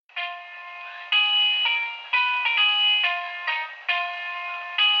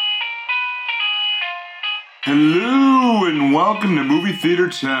Hello and welcome to Movie Theater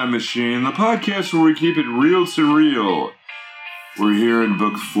Time Machine, the podcast where we keep it real to real. We're here in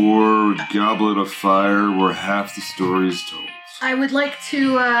Book 4, Goblet of Fire, where half the story is told. I would like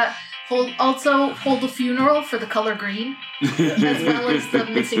to hold a funeral for the color green, as well as the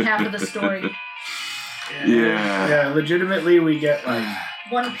missing half of the story. Yeah, legitimately we get like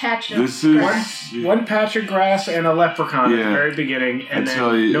one patch of grass. One patch of grass and a leprechaun at the very beginning, and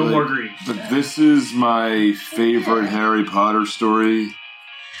then no more green. But this is my favorite Harry Potter story.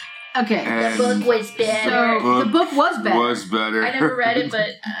 Okay, the book was better. The book was better. I never read it,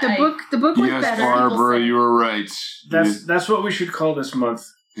 but the book was better. Yes, Barbara, you were right. That's what we should call this month.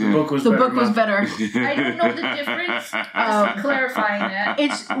 The book was better. I don't know the difference. Clarifying that.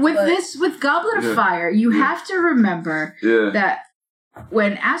 It's with Goblet of Fire. You have to remember that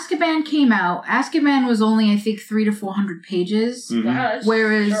when Azkaban came out, Azkaban was only, I think, 300 to 400 pages. Mm-hmm. Wow,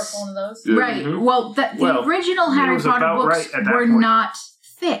 whereas one of those. Right. Mm-hmm. Well, the original Harry Potter books were not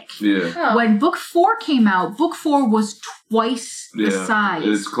thick. Yeah. Oh. When Book 4 came out, Book 4 was twice the size.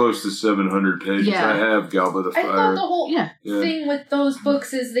 It's close to 700 pages. Yeah. I have Goblet of Fire. I thought the whole thing with those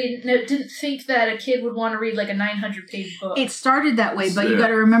books is they didn't think that a kid would want to read like a 900-page book. It started that way, but you got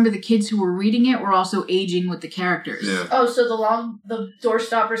to remember the kids who were reading it were also aging with the characters. Yeah. Oh, so the door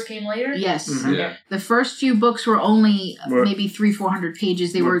stoppers came later? Yes. Mm-hmm. Yeah. The first few books were only maybe 300-400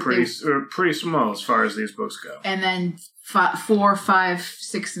 pages. They were pretty small as far as these books go. And then 4, 5,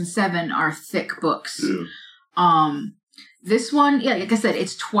 6, and 7 are thick books. Yeah. This one, like I said,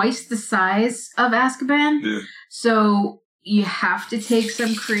 it's twice the size of Azkaban. Yeah. So you have to take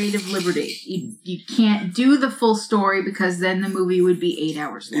some creative liberty. You can't do the full story because then the movie would be 8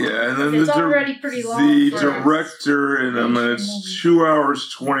 hours long. Yeah, and then it's already pretty long. The director, and it's 2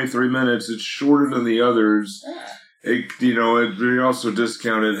 hours, 23 minutes. It's shorter than the others. We also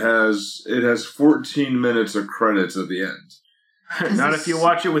discount it has 14 minutes of credits at the end. Not if you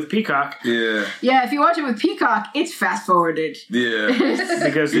watch it with Peacock. Yeah. Yeah, if you watch it with Peacock, it's fast forwarded. Yeah.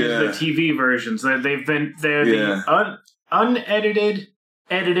 Because these are the TV versions. They're the unedited,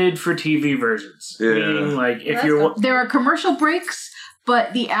 edited for TV versions. Yeah. Meaning, like, there are commercial breaks,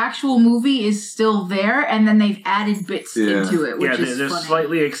 but the actual movie is still there, and then they've added bits into it, which is there's funny.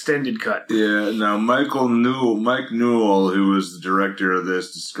 Slightly extended cut. Yeah. Now, Mike Newell, who was the director of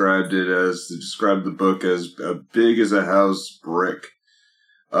this, described the book as big as a house brick.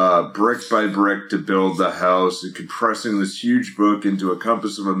 Brick by brick to build the house, and compressing this huge book into a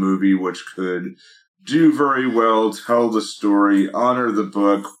compass of a movie which could do very well, tell the story, honor the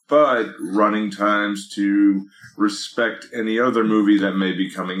book, but running times to respect any other movie that may be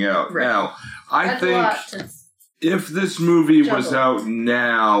coming out. Right. Now, I think if this movie was out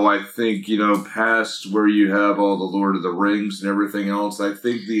now, I think, past where you have all the Lord of the Rings and everything else, I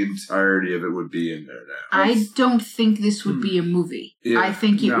think the entirety of it would be in there now. I don't think this would be a movie. Yeah. I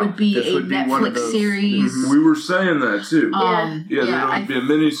think it would be a Netflix series. Mm-hmm. We were saying that, too. There would be a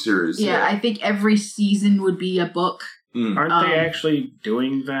miniseries. Yeah, I think every season would be a book. Aren't they actually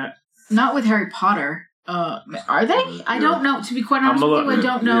doing that? Not with Harry Potter. Are they? I don't know. To be quite honest with you, I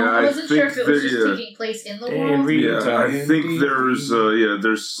don't know. I wasn't sure if it was just taking place in the world. I think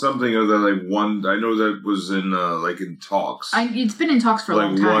there's something of that, like one. I know that was in in talks. It's been in talks for a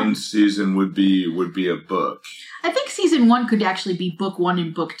long time. Like one season would be a book. I think season 1 could actually be book 1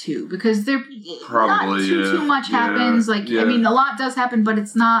 and book 2 because there probably not too much happens. I mean, a lot does happen, but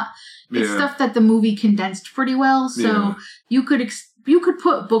it's not. It's stuff that the movie condensed pretty well, so you could. You could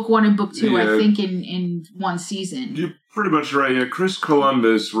put book 1 and book 2, I think, in one season. You're pretty much right. Yeah, Chris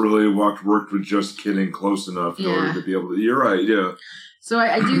Columbus really worked with Just Kidding close enough in order to be able to. You're right. Yeah. So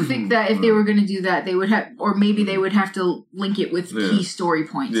I do think that if they were going to do that, they would have, or maybe they would have to link it with key story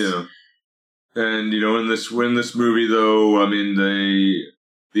points. Yeah. And in this movie, though, I mean,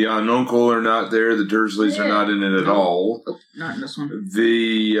 the aunt and uncle are not there. The Dursleys are not in it at all. Oh, not in this one.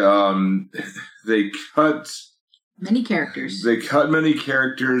 They cut. Many characters. They cut many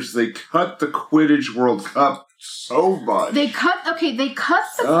characters. They cut the Quidditch World Cup so much. They cut the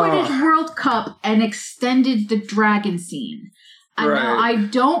Quidditch World Cup and extended the dragon scene. I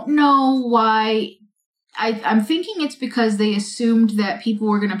don't know why. I'm thinking it's because they assumed that people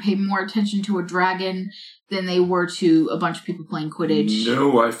were going to pay more attention to a dragon than they were to a bunch of people playing Quidditch.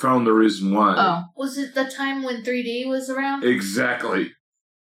 No, I found the reason why. Oh. Was it the time when 3D was around? Exactly.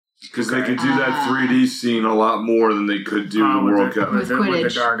 Because they could do that 3D scene a lot more than they could do the World Cup. With the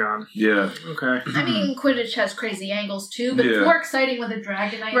Dargon. Yeah. Okay. I mean, Quidditch has crazy angles too, but it's more exciting with a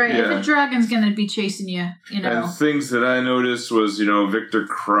dragon. Right, if a dragon's going to be chasing you, you know. And things that I noticed was, Victor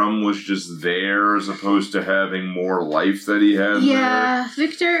Crumb was just there as opposed to having more life that he had there.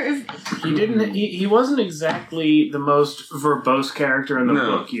 Victor... He wasn't exactly the most verbose character in the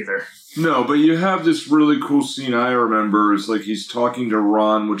book either. No, but you have this really cool scene I remember. It's like he's talking to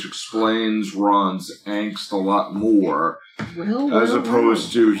Ron, which explains Ron's angst a lot more. As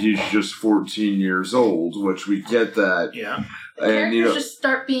opposed to he's just 14 years old, which we get that. Yeah. The characters just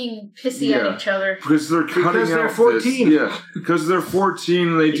start being pissy at each other. Because they're cutting out they're 14. Because they're 14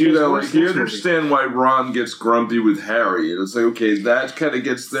 and they do that. Like, you understand why Ron gets grumpy with Harry. And it's like, okay, that kind of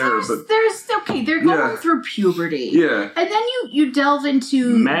gets there. But they're going through puberty. Yeah. And then you delve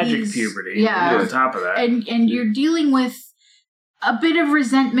into magic puberty. Yeah. On top of that. And you're dealing with a bit of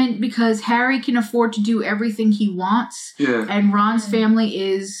resentment because Harry can afford to do everything he wants. Yeah. And Ron's family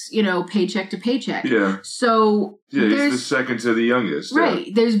is, paycheck to paycheck. Yeah. So he's the second to the youngest. Right.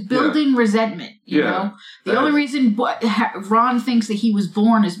 Yeah. There's building resentment, you know? The only reason Ron thinks that he was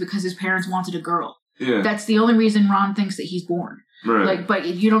born is because his parents wanted a girl. Yeah. That's the only reason Ron thinks that he's born. Right. But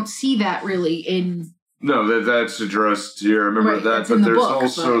you don't see that really in... No, that's addressed here. I remember that. But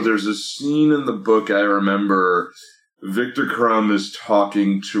there's a scene in the book I remember... Victor Crumb is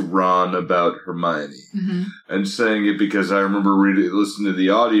talking to Ron about Hermione and saying it because I remember listening to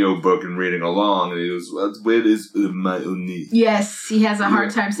the audiobook and reading along, and he goes, "Where is Hermione?" Yes, he has a hard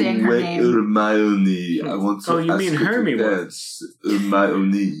time saying her name. Hermione. I want to. Oh, you mean Hermione? That's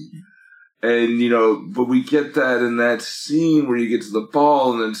Hermione. And but we get that in that scene where you get to the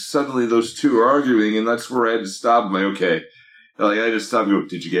ball, and then suddenly those two are arguing, and that's where I had to stop. I'm like, okay, I just stopped and go,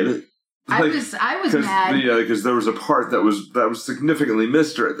 "Did you get it?" I was mad. Yeah, because there was a part that was significantly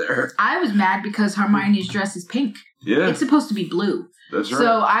missed right there. I was mad because Hermione's dress is pink. Yeah. It's supposed to be blue. That's right.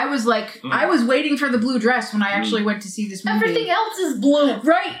 So I was like, I was waiting for the blue dress when I actually went to see this movie. Everything else is blue.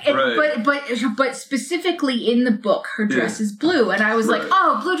 Right. But specifically in the book, her dress is blue. And I was like,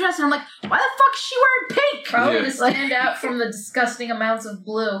 oh, blue dress. And I'm like, why the fuck is she wearing pink? Probably to stand out from the disgusting amounts of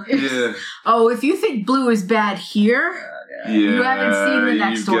blue. Yeah. Oh, if you think blue is bad here... Yeah, you haven't seen the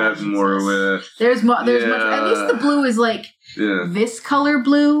next one. You've got more with... There's much. At least the blue is like this color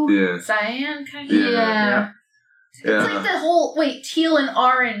blue. Yeah. Cyan kind of. Yeah. It's like the whole teal and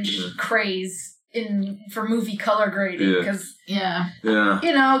orange craze for movie color grading because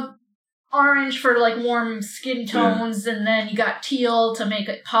orange for like warm skin tones, and then you got teal to make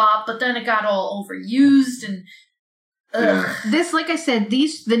it pop, but then it got all overused and. This, like I said,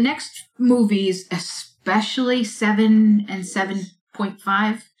 the next movies, especially 7 and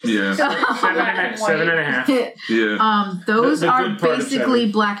 7.5. Yeah. 7.5. Yeah. Those are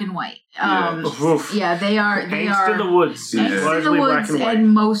basically black and white. They are. Angst in the Woods. Angst in the Woods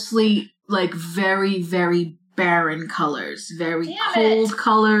and mostly like very, very barren colors, very cold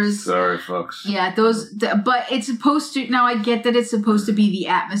colors. Sorry, folks. Yeah, but it's supposed to. Now I get that it's supposed to be the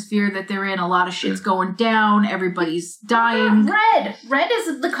atmosphere that they're in. A lot of shit's going down. Everybody's dying. Red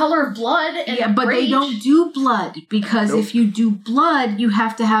is the color of blood. And but they don't do blood because if you do blood, you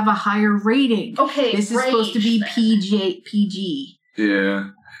have to have a higher rating. Okay, this is supposed to be PG. Yeah.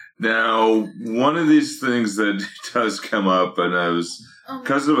 Now, one of these things that does come up, and I was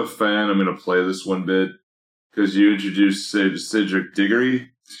because of a fan, I'm going to play this one bit. Because you introduced Cedric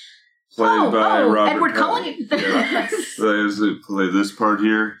Diggory, played by Robert Edward Cullen. Play this part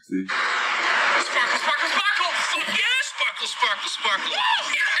here. See? Sparkle, sparkle, sparkle! Yeah, sparkle, sparkle, sparkle! Yeah!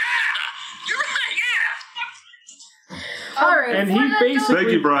 You're right, yeah! All right. And he basically...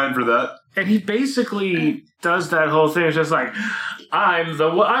 Thank you, Brian, for that. And he basically does that whole thing. It's just like, I'm the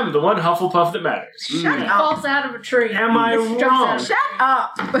one Hufflepuff that matters. Shut up. Falls out of a tree. Am I wrong? Shut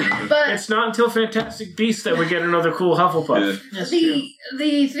up. But it's not until Fantastic Beasts that we get another cool Hufflepuff. Yeah.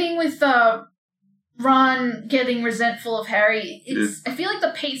 The thing with Ron getting resentful of Harry, I feel like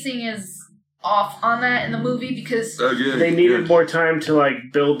the pacing is off on that in the movie because they needed more time to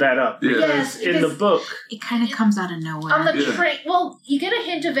build that up. Because in the book it kind of comes out of nowhere. On the train, well, you get a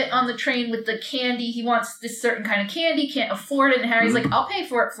hint of it on the train with the candy. He wants this certain kind of candy, can't afford it, and Harry's like, "I'll pay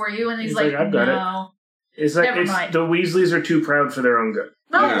for it for you," and he's like, "I've got no." It's like the Weasleys are too proud for their own good.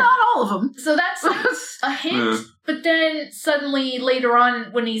 No, not all of them. So that's a hint. But then suddenly later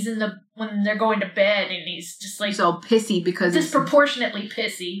on, when they're going to bed, and he's just like so pissy because disproportionately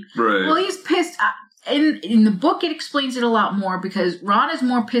pissy. Right. Well, he's pissed. In the book, it explains it a lot more because Ron is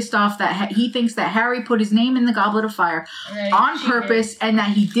more pissed off that he thinks that Harry put his name in the Goblet of Fire on purpose and that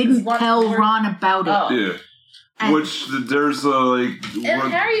he didn't tell Ron about it. Yeah. Which there's like...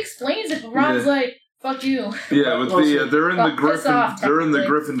 And Harry explains it, but Ron's like, fuck you. Yeah, but they're in the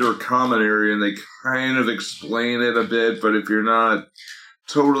Gryffindor common area, and they kind of explain it a bit, but if you're not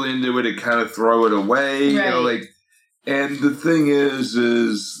totally into it, kind of throw it away. Right. You know, like... And the thing is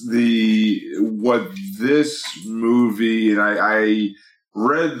what this movie, and I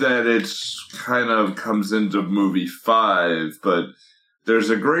read that it's kind of comes into movie 5, but there's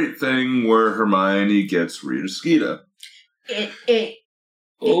a great thing where Hermione gets Rita Skeeter. Buddy,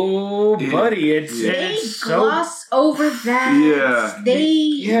 they gloss over that.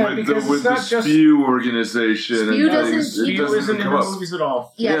 Yeah, because with the Spew organization. Spew Spew isn't in the movies at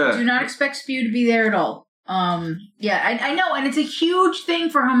all. Yeah, do not expect Spew to be there at all. I know, and it's a huge thing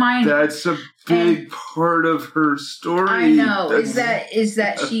for Hermione. That's a big part of her story. I know. Is that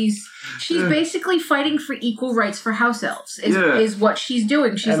she's basically fighting for equal rights for house elves. Is what she's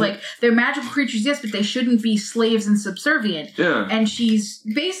doing. She's like, they're magical creatures, yes, but they shouldn't be slaves and subservient. Yeah. And she's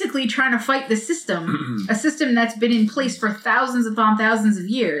basically trying to fight the system, a system that's been in place for thousands upon thousands of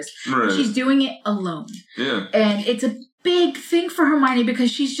years. Right. And she's doing it alone. Yeah. And it's a big thing for Hermione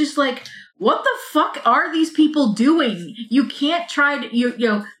because she's just like, what the fuck are these people doing? You can't try to,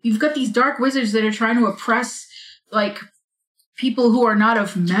 you've got these dark wizards that are trying to oppress, like, people who are not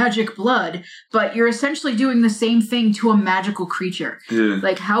of magic blood, but you're essentially doing the same thing to a magical creature. Yeah.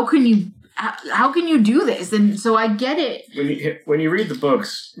 Like, how can you do this? And so I get it. When you read the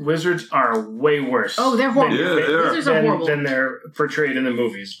books, wizards are way worse. Oh, they're horrible. Wizards are horrible. Than they're portrayed in the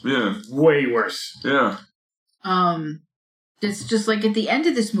movies. Yeah. Way worse. Yeah. It's just like at the end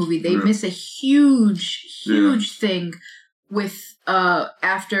of this movie, they miss a huge thing with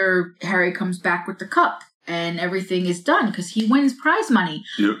after Harry comes back with the cup and everything is done because he wins prize money.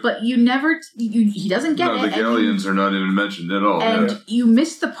 Yep. But he doesn't get it. No, the Galleons are not even mentioned at all. And you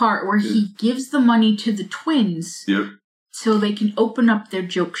miss the part where he gives the money to the twins so they can open up their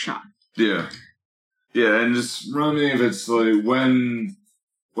joke shop. Yeah. Yeah, and just remind me if it's like when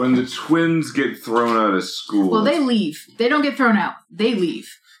the twins get thrown out of school. Well, they leave. They don't get thrown out. They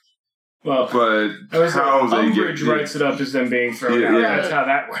leave. Well, but how they Umbridge writes it up as them being thrown out. Yeah. That's how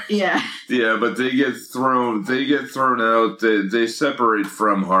that works. Yeah. Yeah, but they get thrown. They get thrown out. They separate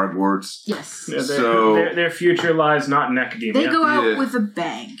from Hogwarts. Yes. Yeah, their future lies not in academia. They go out with a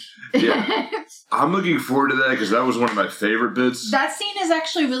bang. Yeah. I'm looking forward to that because that was one of my favorite bits. That scene is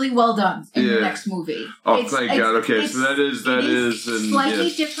actually really well done in the next movie. Oh, thank God. Okay, so that is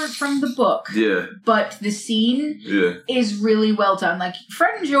slightly different from the book. Yeah. But the scene is really well done. Like,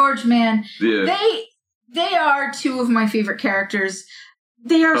 Fred and George, man, they are two of my favorite characters.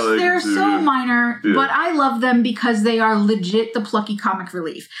 They're so minor, but I love them because they are legit the plucky comic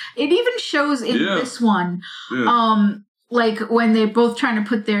relief. It even shows in this one. Yeah. Like when they're both trying to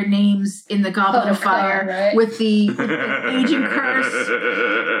put their names in the Goblet of Fire with the aging curse,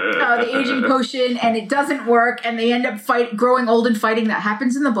 the aging potion, and it doesn't work, and they end up growing old and fighting. That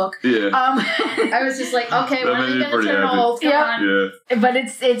happens in the book. Yeah. I was just like, okay, when are they going to turn old? Come on. Yeah. But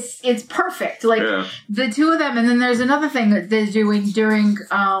it's perfect. Like the two of them, and then there's another thing that they're doing during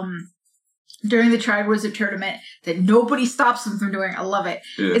the Triwizard Tournament that nobody stops them from doing. I love it.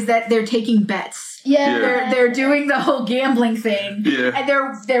 Yeah. Is that they're taking bets. Yeah. They're doing the whole gambling thing. Yeah. And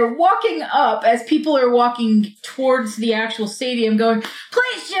they're walking up as people are walking towards the actual stadium going,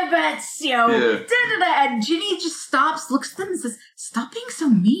 place your bets, Da-da-da. And Ginny just stops, looks at them and says, stop being so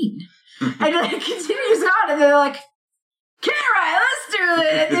mean. And then it continues on and they're like, Kara, let's do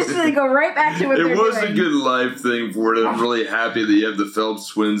it. And they go right back to what they're doing. It was a good live thing for it. I'm really happy that you have the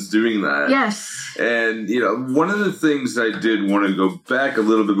Phelps twins doing that. Yes. And, one of the things I did want to go back a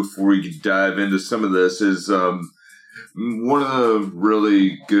little bit before we could dive into some of this is one of the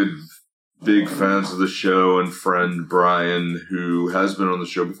really good big fans of the show and friend Brian, who has been on the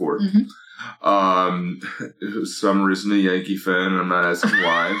show before. Mm-hmm. Some reason a Yankee fan, and I'm not asking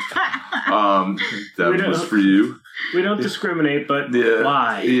why. That was for you. We don't discriminate, but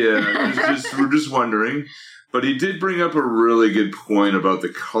why? Yeah, we're just wondering. But he did bring up a really good point about the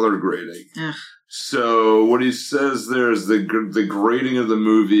color grading. So what he says there is the grading of the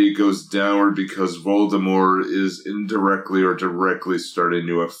movie goes downward because Voldemort is indirectly or directly starting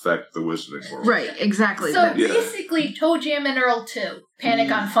to affect the Wizarding World. Right, exactly. So basically, Toe Jam and Earl 2, Panic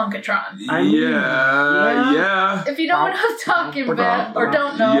on Funkatron. Yeah. If you know what I'm talking about, or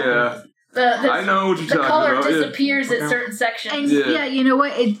don't know, I know what you're talking about. The color disappears at certain sections. And you know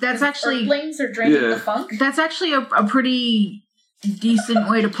what? That's actually Earthlings are draining the funk. That's actually a pretty decent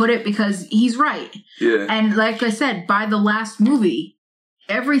way to put it because he's right. Yeah. And like I said, by the last movie,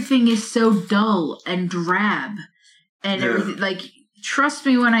 everything is so dull and drab and everything. Like, trust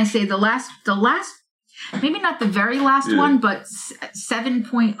me when I say the last maybe not the very last one, but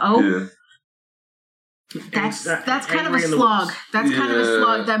 7.0. Yeah. That's kind of a slog. That's kind of a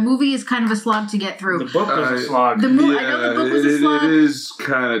slog. That movie is kind of a slog to get through. The book was a slog. I know the book was a slog. It is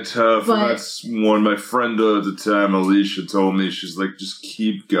kind of tough. But that's one my friend at the time, Alicia, told me. She's like, just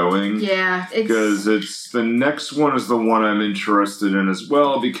keep going. Yeah. Because it's the next one is the one I'm interested in as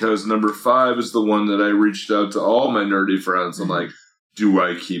well, because number 5 is the one that I reached out to all my nerdy friends. I'm like, do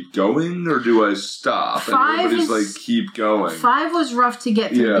I keep going or do I stop? And everybody's like, keep going. 5 was rough to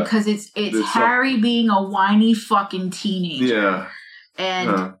get through because it's Harry being a whiny fucking teenager. Yeah.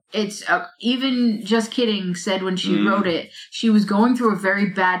 And it's, even Just Kidding said when she wrote it, she was going through a very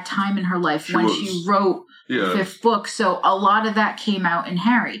bad time in her life she wrote the 5th book. So a lot of that came out in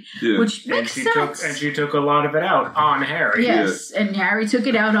Harry, which makes sense. And she took a lot of it out on Harry. Yes, and Harry took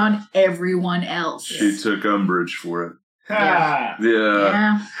it out on everyone else. She took umbrage for it. Yeah.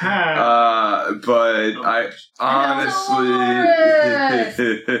 But I honestly...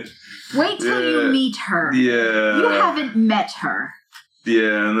 Wait till you meet her. Yeah. You haven't met her.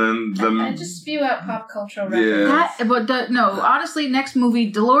 Yeah, and then I just spew out pop cultural references. Honestly, next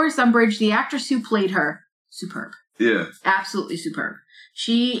movie, Dolores Umbridge, the actress who played her, superb. Yeah. Absolutely superb.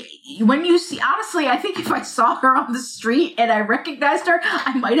 Honestly, I think if I saw her on the street and I recognized her,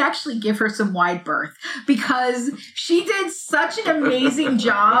 I might actually give her some wide berth because she did such an amazing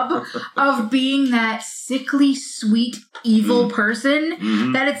job of being that sickly, sweet, evil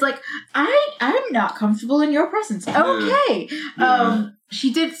person that it's like, I'm not comfortable in your presence. Okay.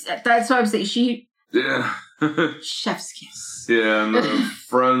 She did, that's what I'm saying. Chef's kiss. Yeah, and the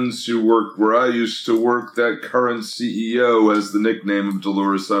friends who work where I used to work, that current CEO has the nickname of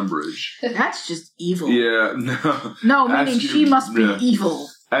Dolores Umbridge. That's just evil. Yeah, no, meaning she must be evil.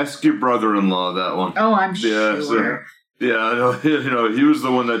 Ask your brother-in-law that one. Oh, I'm sure. So, he was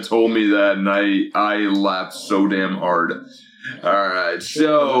the one that told me that, and I laughed so damn hard. Alright,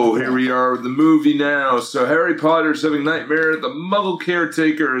 so here we are with the movie now. So Harry Potter's having a nightmare. The Muggle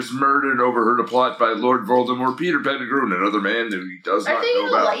caretaker is murdered, overheard a plot by Lord Voldemort, Peter Pettigrew, and another man that he does not know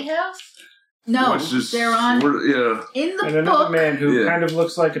about. Are they in a lighthouse? No, they're on... In the book... another man who kind of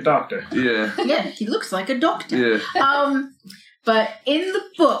looks like a doctor. Yeah. Yeah, he looks like a doctor. Yeah. But in the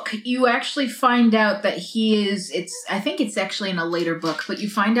book, you actually find out that he is... I think it's actually in a later book, but you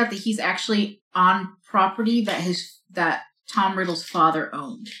find out that he's actually on property that Tom Riddle's father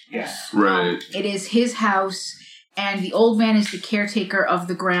owned. Yes. Right. It is his house, and the old man is the caretaker of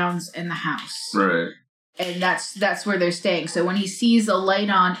the grounds and the house. Right. And that's where they're staying. So when he sees a light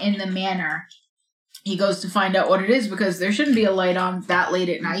on in the manor, he goes to find out what it is because there shouldn't be a light on that late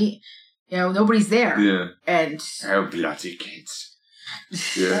at night. You know, nobody's there. Yeah. And... Oh, bloody kids.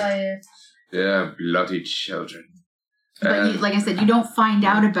 Yeah. Yeah, bloody children. But like I said, you don't find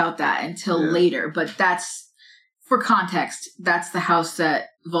out about that until later. But that's... For context, that's the house that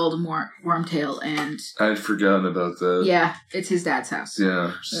Voldemort, Wormtail, and... I'd forgotten about that. Yeah, it's his dad's house.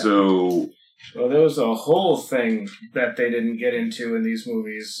 Yeah, so... Well, there was a whole thing that they didn't get into in these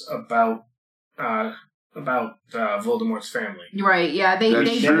movies about Voldemort's family. Right, yeah, they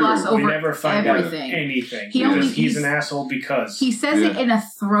gloss over everything. We never find out anything. He's an asshole because... He says it in a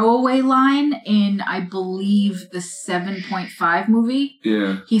throwaway line in, I believe, the 7.5 movie.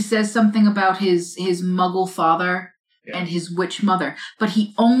 Yeah. He says something about his Muggle father and his witch mother. But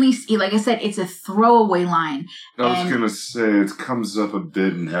he only... Like I said, it's a throwaway line. I was going to say, it comes up a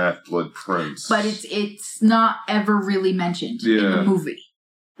bit in Half-Blood Prince. But it's not ever really mentioned in the movie.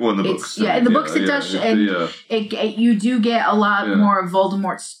 Well, in the books. Yeah, in the books it does. You do get a lot more of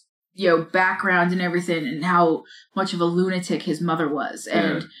Voldemort's, background and everything and how much of a lunatic his mother was.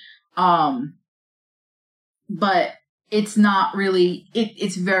 And, but it's not really,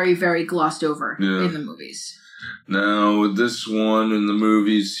 it's very, very glossed over in the movies. Now, with this one in the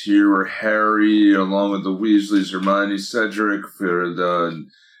movies here were Harry, along with the Weasleys, Hermione, Cedric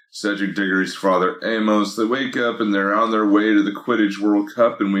Diggory's father, Amos. They wake up and they're on their way to the Quidditch World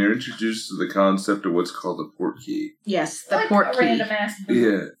Cup, and we are introduced to the concept of what's called the Portkey. Yes, the Portkey.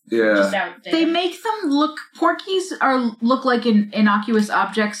 Yeah. They make them look... Portkeys look like innocuous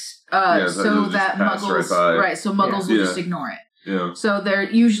objects, so that Muggles... so Muggles will just ignore it. Yeah. So they're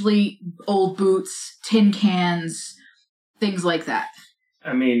usually old boots, tin cans, things like that.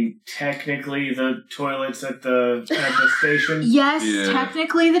 I mean, technically the toilets at the station. Yes,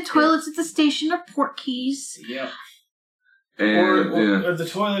 technically the toilets at the station are Portkeys. Yep. Or the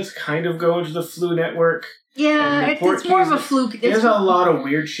toilets kind of go into the Flu network. Yeah, it's more of a fluke. There's a lot of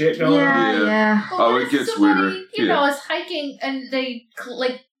weird shit going on. Yeah. Well, it gets weirder. You know, it's hiking and they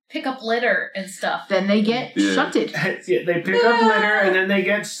pick up litter and stuff. Then they get shunted. Yeah, they pick up litter and then they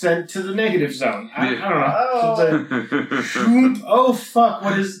get sent to the negative zone. I don't know. Oh fuck!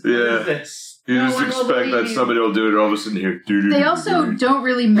 What is this? You just expect that somebody will do it, all of a sudden here. They also don't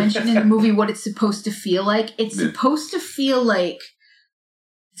really mention in the movie what it's supposed to feel like. It's supposed to feel like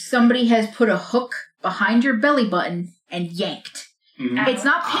somebody has put a hook behind your belly button and yanked. Mm-hmm. It's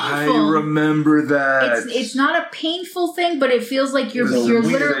not painful. I remember that. It's not a painful thing, but it feels like you're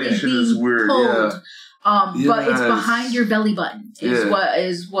literally being pulled. But it's behind your belly button is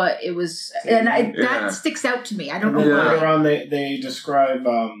what it was, and that sticks out to me. I don't know why. Later on, they describe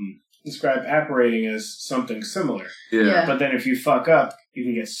apparating as something similar. Yeah. But then if you fuck up, you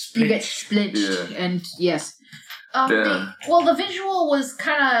can get splinched. You get splinched, and yes. The visual was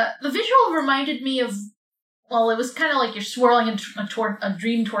the visual reminded me of. Well, it was kind of like you're swirling a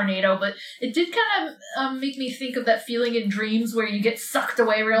dream tornado, but it did kind of make me think of that feeling in dreams where you get sucked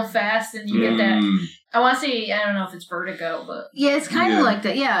away real fast and you get that. I want to say, I don't know if it's vertigo, but yeah, it's kind of like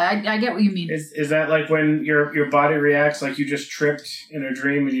that. Yeah, I get what you mean. Is that like when your body reacts like you just tripped in a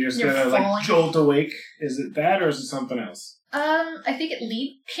dream and you just gotta like jolt awake? Is it that or is it something else? I think it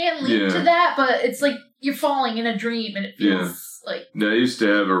can lead to that, but it's like you're falling in a dream and it feels like. I used to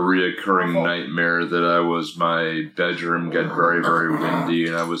have a reoccurring nightmare that my bedroom got very, very windy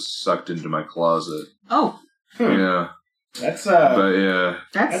and I was sucked into my closet. Oh. Yeah. That's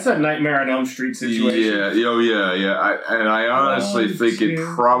a Nightmare on Elm Street situation. I honestly think it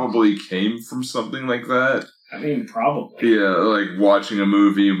probably came from something like that. I mean, probably. Yeah, like watching a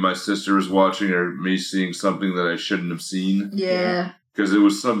movie my sister was watching or me seeing something that I shouldn't have seen. Yeah. Because it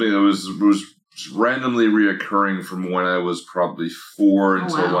was something that was randomly reoccurring from when I was probably 4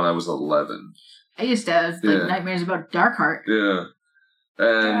 until when I was 11. I used to have nightmares about Darkheart. Yeah.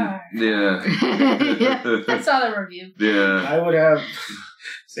 And I saw the review. Yeah. I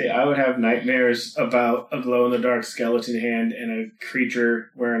would have nightmares about a glow-in-the-dark skeleton hand and a creature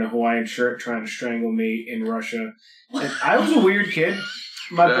wearing a Hawaiian shirt trying to strangle me in Russia. And I was a weird kid.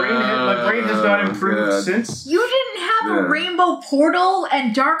 My brain has not improved since. You didn't have a rainbow portal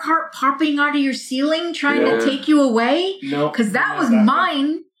and Darkheart popping out of your ceiling trying to take you away? No. Because that was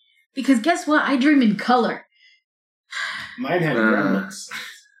mine. Because guess what? I dream in color. Mine had gremlins.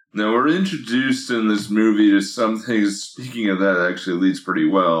 Now, we're introduced in this movie to something, speaking of that, actually leads pretty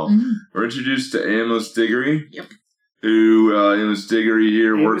well. Mm-hmm. We're introduced to Amos Diggory. Yep. Who, Amos Diggory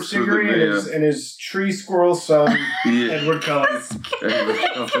here works with and his tree squirrel son, Edward Cullen. It's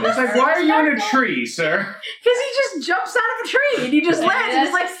like, why are you in a tree, sir? Because he just jumps out of a tree and he just lands and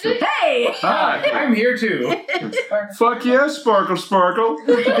he's like, hey! Hi, I'm here too. Fuck yeah, Sparkle Sparkle.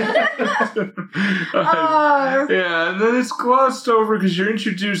 And then it's glossed over because you're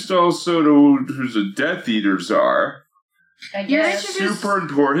introduced also to who the Death Eaters are. You're super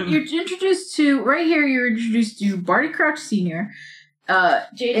important. You're introduced to Barty Crouch Sr.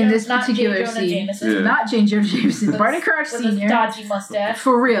 In this particular scene, not Jane Jonah Jameson. Barty Crouch Sr. With his dodgy mustache,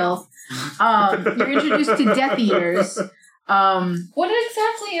 for real. You're introduced to Death Eaters. What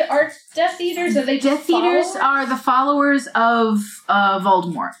exactly are Death Eaters? Are they Death Eaters? Are the followers of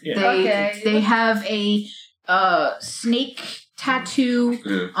Voldemort. Yeah. They have a snake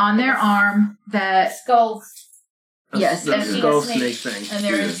tattoo on their arm that skull. Yes, the skull snake thing. And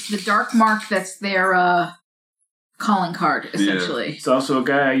there is the dark mark that's their calling card, essentially. It's also a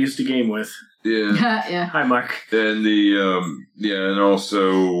guy I used to game with. Yeah. Yeah. Hi, Mark. And and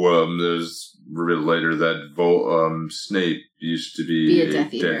also there's a bit later that Snape used to be a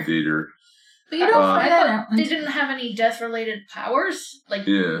Death Eater. But you don't find that they didn't have any death-related powers, like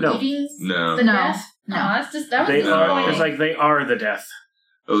eating the death. No, that's just that was disappointing. It's like they are the death.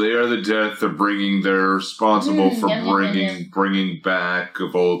 Oh, they are the death. They're responsible for bringing back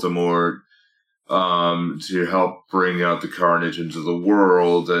Voldemort to help bring out the carnage into the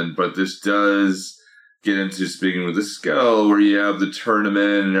world. But this does get into speaking with the skull, where you have the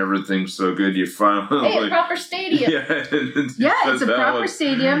tournament and everything's so good. You finally a proper stadium. It's a proper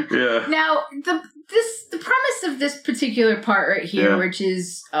stadium. Yeah. Now the premise of this particular part right here, which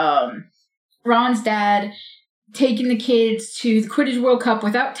is Ron's dad taking the kids to the Quidditch World Cup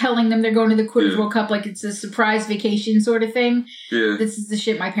without telling them they're going to the Quidditch World Cup, like it's a surprise vacation sort of thing. Yeah. This is the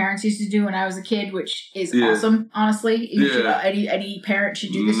shit my parents used to do when I was a kid, which is awesome, honestly. Any parent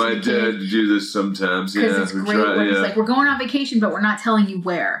should do this. My dad do this sometimes, because it's great when it's like, we're going on vacation, but we're not telling you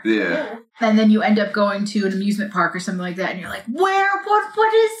where. Yeah. And then you end up going to an amusement park or something like that, and you're like, where?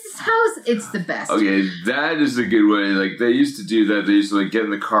 What is this house? It's the best. Okay, that is a good way. Like, they used to do that. They used to, like, get in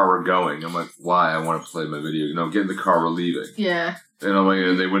the car, we're going. I'm like, why? I want to play my video. No, get in the car, we're leaving. Yeah. And I'm like,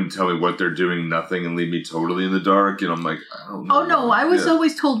 and they wouldn't tell me what they're doing, nothing, and leave me totally in the dark. And I'm like, I don't know. Oh, no, I was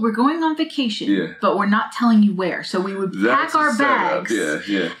always told we're going on vacation, but we're not telling you where. So we would pack our bags.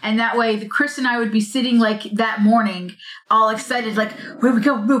 Yeah. And that way, Chris and I would be sitting, like, that morning, all excited, like, where we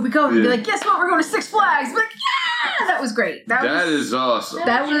go? And we'd be like, guess what? We're going to Six Flags. We're like, yeah! That was great. That is awesome.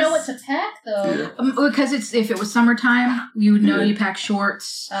 How would you know what to pack, though? Yeah. Because if it was summertime, you would know you pack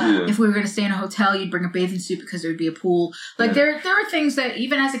shorts. If we were going to stay in a hotel, you'd bring a bathing suit because there would be a pool. Like, there are things that,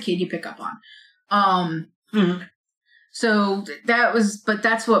 even as a kid, you pick up on. So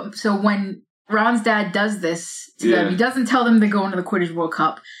so when Ron's dad does this to them, he doesn't tell them they're going to the Quidditch World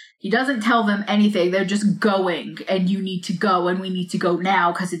Cup. He doesn't tell them anything. They're just going, and you need to go, and we need to go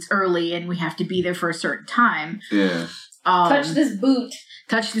now because it's early, and we have to be there for a certain time. Yeah. Touch this boot.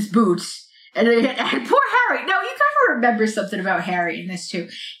 And poor Harry. No, you gotta remember something about Harry in this, too.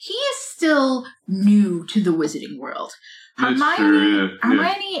 He is still new to the wizarding world.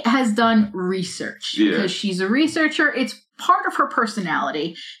 Hermione has done research because she's a researcher. It's part of her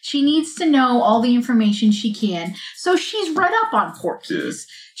personality. She needs to know all the information she can. So she's read up on portkeys.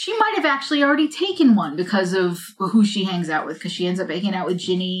 She might have actually already taken one because of who she hangs out with, because she ends up hanging out with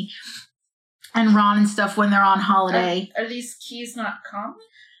Ginny and Ron and stuff when they're on holiday. Are these keys not common?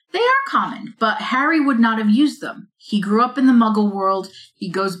 They are common, but Harry would not have used them. He grew up in the Muggle world. He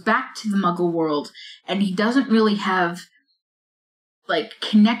goes back to the Muggle world, and he doesn't really have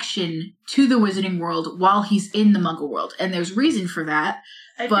connection to the Wizarding world while he's in the Muggle world. And there's reason for that.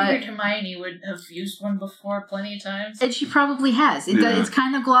 I figured Hermione would have used one before plenty of times. And she probably has. It's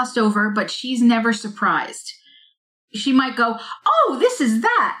kind of glossed over, but she's never surprised. She might go, oh, this is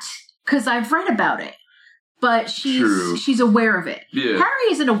that, because I've read about it. But she's aware of it. Yeah.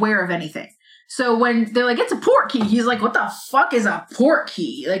 Harry isn't aware of anything. So when they're like, it's a port key, he's like, what the fuck is a port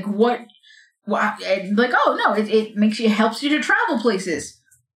key? Like, what? And like, oh, no, it helps you to travel places.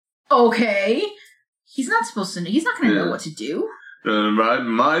 Okay. He's not supposed to know. He's not going to know what to do.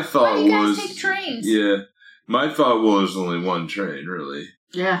 My thought was... Why do you guys take trains? Yeah. My thought was only one train, really.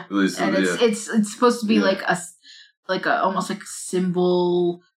 Yeah. At least, and it's supposed to be like a almost like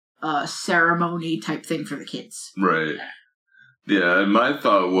symbol... ceremony type thing for the kids. Right. Yeah, and my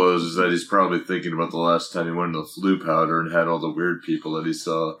thought was that he's probably thinking about the last time he went to the flu powder and had all the weird people that he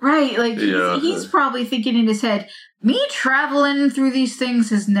saw. Right, like he's probably thinking in his head, me traveling through these things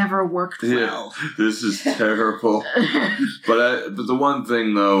has never worked well. This is terrible. But the one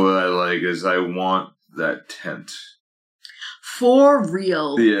thing though I like is I want that tent. For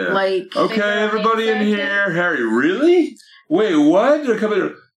real. Yeah. Like, okay, everybody in here. Harry, really? Wait, what? They're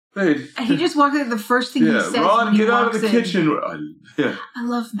coming. Wait. And he just walked in. The first thing he says, Ron, get out of the kitchen. I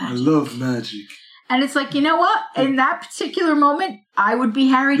love magic. I love magic. And it's like, you know what? In that particular moment, I would be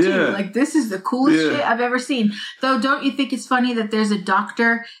Harry too. Yeah. Like, this is the coolest shit I've ever seen. Though, don't you think it's funny that there's a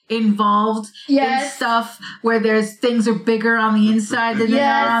doctor involved in stuff where there's things are bigger on the inside than they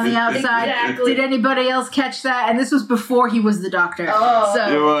are on the outside? Exactly. Did anybody else catch that? And this was before he was the doctor. Oh. So,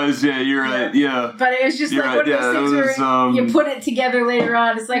 it was, you're right, yeah. But it was just one of those things where you put it together later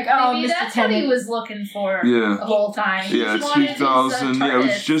on. It's like, oh, maybe Mr. that's Tennant. what he was looking for the whole time. Yeah, 2000. It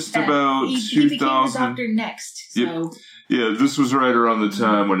was just about 2000. He became the doctor next, so... Yeah, this was right around the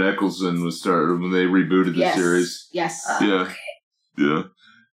time when Eccleston was started, when they rebooted the series. Yes. Yeah. Yeah.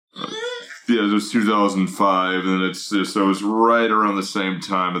 It was 2005, and so it was right around the same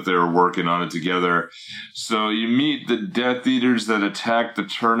time that they were working on it together. So you meet the Death Eaters that attack the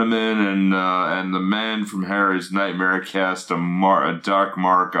tournament, and the men from Harry's Nightmare cast a dark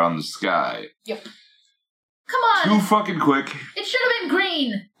mark on the sky. Yep. Come on. Too fucking quick. It should have been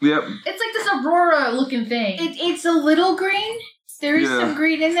green. Yep. It's like this Aurora looking thing. It's a little green. There is some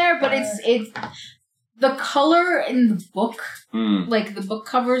green in there, but it's the color in the book, like the book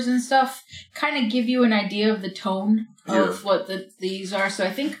covers and stuff, kind of give you an idea of the tone of what these are. So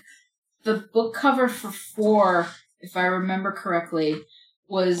I think the book cover for 4, if I remember correctly,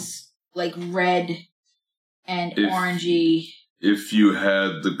 was like red and orangey. If you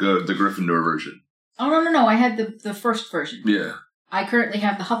had the Gryffindor version. Oh, no. I had the first version. Yeah. I currently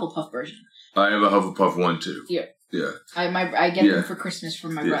have the Hufflepuff version. I have a Hufflepuff one, too. Yeah. Yeah. I get them for Christmas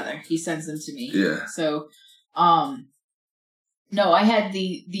from my brother. He sends them to me. Yeah. So, no, I had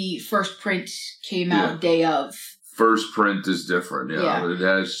the first print came out day of. First print is different, It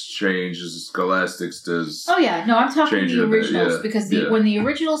has changed as Scholastics does. Oh, yeah. No, I'm talking the originals because when the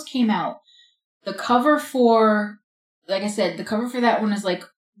originals came out, the cover for, like I said, the cover for that one is like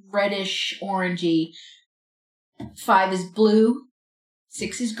reddish, orangey. 5 is blue,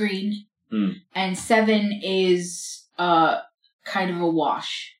 6 is green, and 7 is kind of a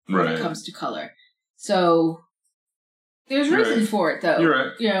wash when it comes to color. So There's reasons for it, though. You're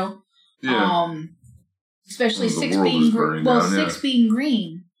right. You know? Yeah. Especially Well, the 6 world being is green. burning Well, down, 6 being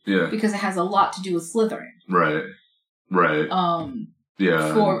green. Yeah. Because it has a lot to do with Slytherin. Right. Right.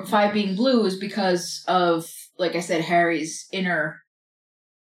 Yeah. 5 being blue is because of, like I said, Harry's inner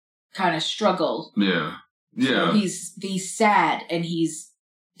kind of struggle. Yeah. Yeah. So he's sad and he's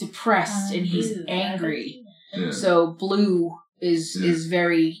depressed and he's angry. Yeah. So blue is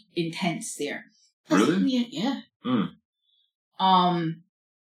very intense there. Really? Yeah. Mm.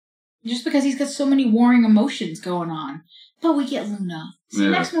 Just because he's got so many warring emotions going on. But we get Luna. So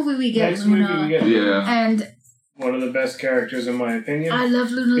next movie we get Luna. And one of the best characters in my opinion. I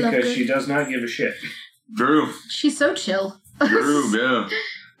love Luna because she does not give a shit. True. She's so chill. True, yeah.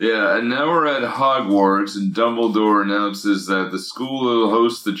 Yeah, and now we're at Hogwarts, and Dumbledore announces that the school will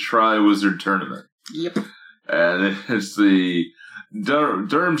host the Triwizard Tournament. Yep. And it's the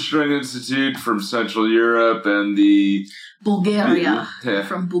Durmstrang Institute from Central Europe and the... Bulgaria.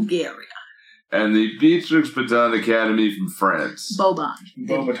 From Bulgaria. And the Beatrix Baton Academy from France. Boban.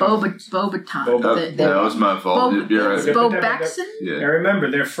 Bobaton. That was my fault. You're right. Bobaxon? Yeah. Now remember,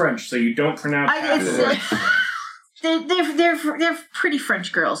 they're French, so you don't pronounce They're pretty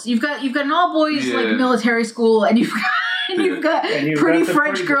French girls. You've got an all boys like military school, and you've got pretty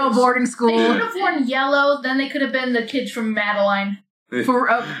French girl boarding school. They should have worn yellow. Then they could have been the kids from Madeline.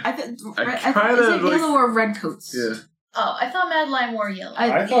 For I think is it yellow or red coats? Yeah. Oh, I thought Madeline wore yellow.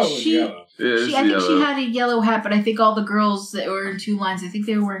 I thought it was yellow. Yeah, I think she had a yellow hat, but I think all the girls that were in 2 lines, I think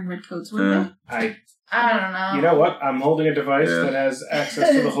they were wearing red coats, weren't they? I don't know. You know what? I'm holding a device that has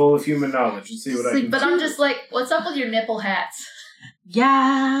access to the whole of human knowledge. And see what I can But I'm just like, what's up with your nipple hats?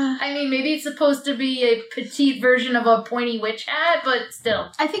 Yeah. I mean, maybe it's supposed to be a petite version of a pointy witch hat, but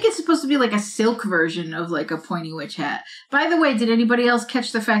still. I think it's supposed to be like a silk version of like a pointy witch hat. By the way, did anybody else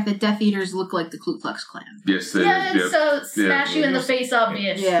catch the fact that Death Eaters look like the Ku Klux Klan? Yes, they did. So smash you in the face,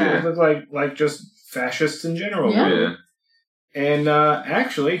 obvious. They look like just fascists in general. Yeah. And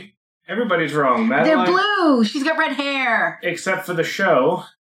actually, everybody's wrong. Madeline, they're blue. She's got red hair. Except for the show,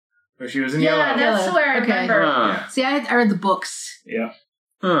 where she was in yellow. Yeah, that's where I remember. See, I read the books. Yeah.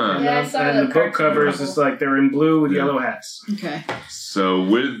 And, and the book covers is like they're in blue with yellow hats. Okay. So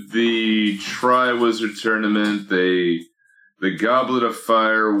with the Triwizard Tournament, the Goblet of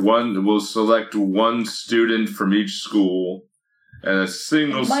Fire will select 1 student from each school, and a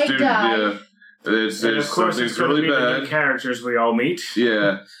single student. Yeah, it's of course, it's really bad. The characters we all meet.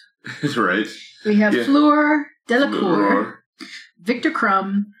 Yeah, right. We have Fleur Delacour, Victor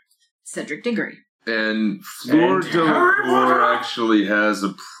Crumb, Cedric Diggory. And Fleur Delacour actually has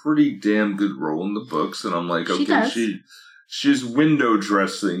a pretty damn good role in the books, and I'm like, okay, she's window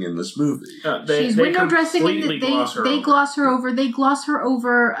dressing in this movie. She's window dressing, and they gloss her over. They gloss her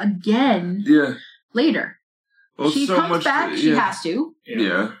over again. Yeah. Later, well, she comes back. She has to.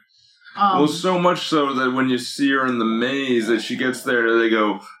 Yeah. Well, so much so that when you see her in the maze, that she gets there, they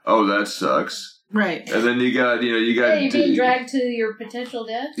go, "Oh, that sucks." Right. And then you got you're being dragged to your potential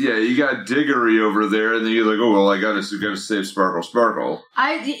death. Yeah, you got Diggory over there, and then you're like, oh well, I gotta save Sparkle.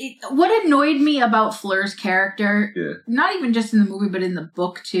 What annoyed me about Fleur's character, not even just in the movie but in the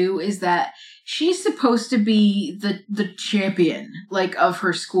book too, is that she's supposed to be the champion of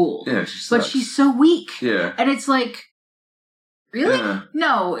her school. Yeah, but she's so weak. Yeah, and it's like, really? Yeah.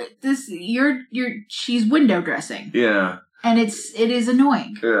 No, she's window dressing. Yeah. And it is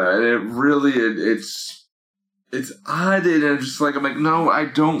annoying. Yeah, and it really it's odd, and I'm like, no, I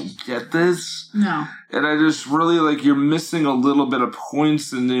don't get this. No. And I just really you're missing a little bit of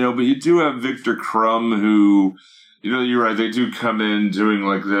points, and but you do have Victor Crumb, who, you're right, they do come in doing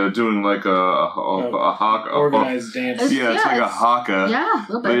a haka, organized dance. Yeah, it's like a haka. Yeah, a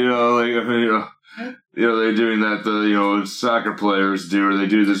little bit. They're doing that the soccer players do, or they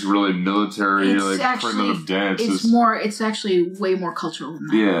do this really military primitive dance. It's actually way more cultural than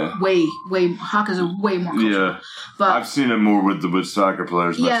that. Yeah, way Hakas are way more cultural. Yeah, but I've seen it more with soccer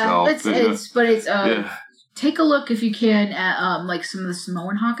players myself. Take a look if you can at some of the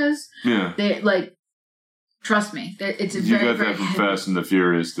Samoan Hakas. Yeah, they trust me, it's a you very, got that from Fast and the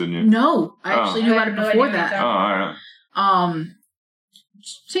Furious, didn't you? No, I actually knew about it before that. Oh, all right.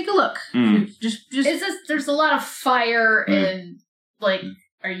 Take a look. Just. There's a lot of fire and are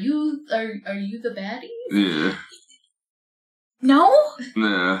you the baddie? Yeah. No.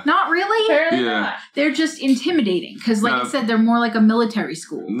 Nah. Not really. Apparently not. They're just intimidating because, I said, they're more like a military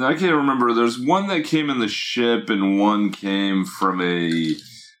school. I can't remember. There's one that came in the ship, and one came from a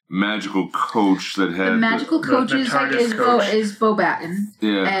magical coach that had. The magical coach is Bo Batten.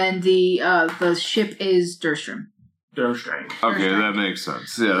 Yeah. And the ship is Durstrom. Durmstrang. Okay, that makes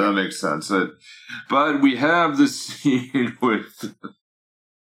sense. Yeah, that makes sense. But we have the scene with...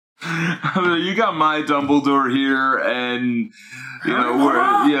 you got my Dumbledore here, and you know,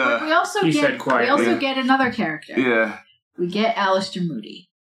 But we also get another character. Yeah. We get Alistair Moody.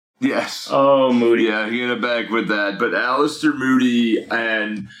 Yes. Oh, Moody. Yeah, he get back with that. But Alistair Moody,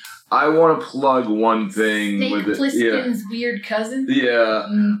 and I want to plug one thing Snake with it. Plissken's weird cousin. Yeah.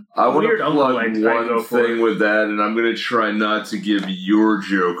 I want to plug one thing with that, and I'm going to try not to give your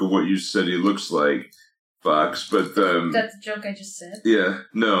joke of what you said he looks like, Fox, but... That's a joke I just said. Yeah.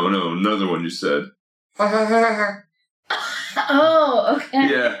 No, another one you said. Oh, okay.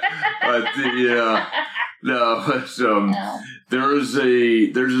 Yeah. No, but, there's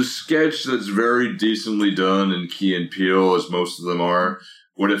a sketch that's very decently done in Key and Peele, as most of them are.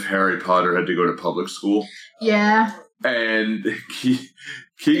 What if Harry Potter had to go to public school? Yeah. And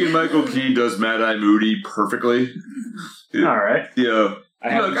Keegan-Michael Key does Mad-Eye Moody perfectly. All right. Yeah.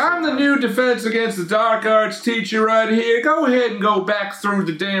 Look, I'm the new Defense Against the Dark Arts teacher right here. Go ahead and go back through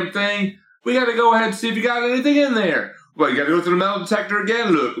the damn thing. We gotta go ahead and see if you got anything in there. Well, you gotta go through the metal detector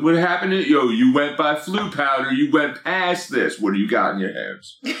again. Look, what happened? You went by flu powder. You went past this. What do you got in your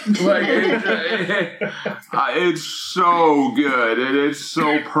hands? Like, it's so good. And it's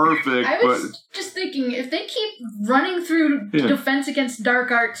so perfect. I was just thinking, if they keep running through Defense Against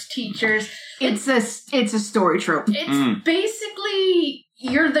Dark Arts teachers... It's a story trope. It's basically...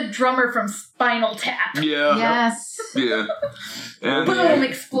 You're the drummer from Spinal Tap. Yeah. Yes. Yeah. And boom,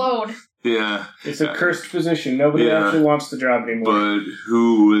 explode. Yeah. It's a cursed position. Nobody actually wants the job anymore. But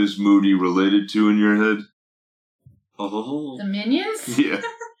who is Moody related to in your head? Oh. The Minions? Yeah.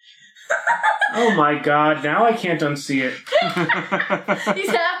 Oh my god, now I can't unsee it. He's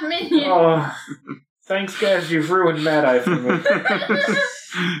half Minion. Oh, thanks guys, you've ruined Mad Eye for me.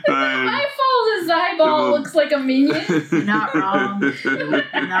 My fault his eyeball looks like a Minion. Not wrong.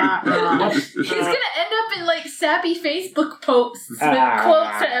 Not wrong. He's gonna end up in like sappy Facebook posts with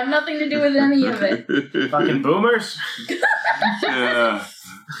quotes that have nothing to do with any of it. Fucking boomers. Yeah.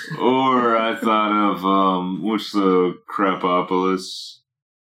 Or I thought of what's the Crapopolis?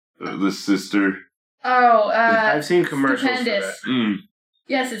 The sister. Oh, I've seen commercials Stupendous. for that.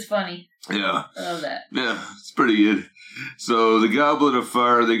 Yes, it's funny. Yeah. I love that. Yeah, it's pretty good. So the Goblet of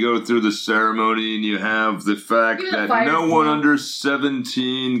Fire, they go through the ceremony, and you have the fact that no one under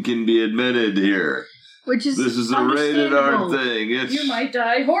 17 can be admitted here. Which is this is a rated R thing. You might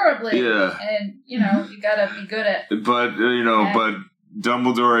die horribly. Yeah. And, you gotta be good at... But, but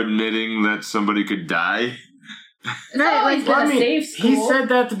Dumbledore admitting that somebody could die... It's always been a safe school. He said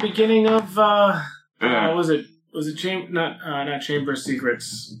that at the beginning of, was it not Chamber of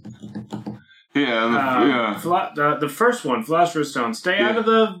Secrets? Yeah, the first one, Philosopher's Stone. Stay out of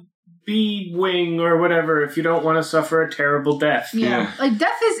the B wing or whatever if you don't want to suffer a terrible death. Yeah. Like,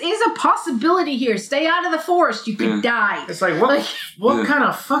 death is a possibility here. Stay out of the forest. You could die. It's like, what kind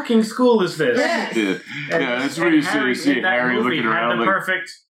of fucking school is this? Yeah, that's where you see Harry looking around like...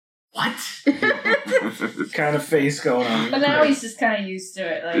 perfect... What? kind of face going on. But now he's just kind of used to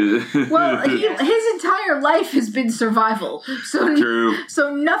it. Like, well, his entire life has been survival. So true.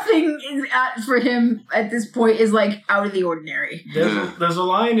 So nothing for him at this point is like out of the ordinary. There's a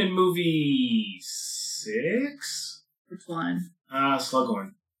line in movie 6. Which line?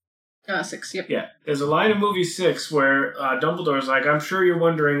 Slughorn. 6. Yep. Yeah. There's a line in movie 6 where Dumbledore's like, "I'm sure you're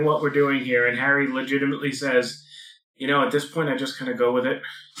wondering what we're doing here," and Harry legitimately says, at this point, I just kind of go with it.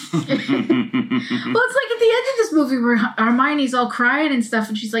 Well, it's like at the end of this movie where Hermione's all crying and stuff,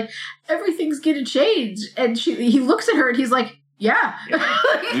 and she's like, "Everything's gonna change," and he looks at her and he's like, "Yeah."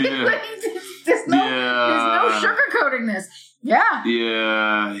 There's no sugarcoating this. Yeah.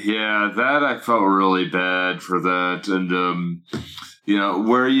 Yeah. That I felt really bad for that, and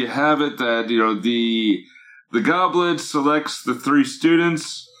where you have it that the Goblet selects the 3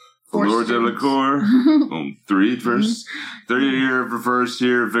 students. Lord Delacour, 3 at first. 3 year for first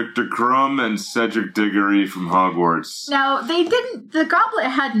year, Victor Crumb and Cedric Diggory from Hogwarts. Now, the Goblet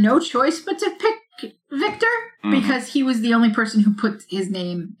had no choice but to pick Victor because he was the only person who put his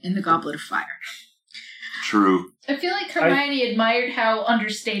name in the Goblet of Fire. True. I feel like Hermione admired how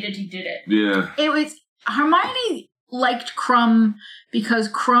understated he did it. Yeah. Hermione liked Crumb because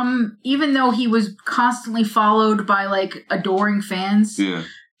Crumb, even though he was constantly followed by, like, adoring fans... Yeah.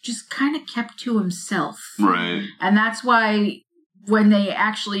 just kind of kept to himself. Right. And that's why when they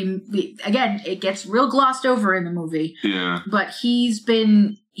actually, again, it gets real glossed over in the movie. Yeah. But he's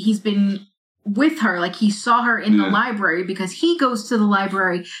been with her, like he saw her in the library because he goes to the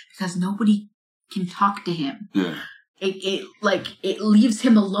library because nobody can talk to him. Yeah. it leaves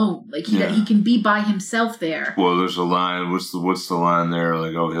him alone. Like he can be by himself there. Well, there's a line. What's the line there?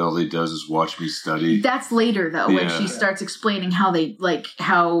 Like, oh, all he does is watch me study. That's later though, when she starts explaining how they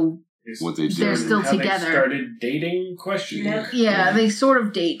what they do. They're still how together. They started dating? Question mark. Yeah, they sort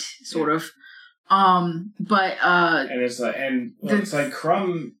of date, sort of. But and it's like, it's like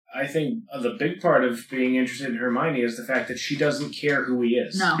Crumb. I think the big part of being interested in Hermione is the fact that she doesn't care who he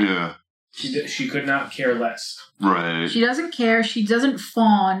is. No. Yeah. She could not care less. Right. She doesn't care. She doesn't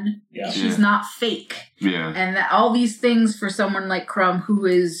fawn. Yeah. She's not fake. Yeah. And all these things for someone like Crumb, who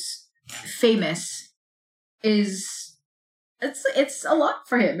is famous, it's a lot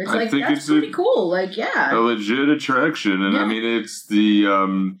for him. It's that's pretty cool. Like, yeah, a legit attraction, and I mean, it's the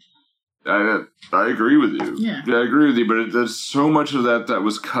I agree with you. Yeah, I agree with you. But there's so much of that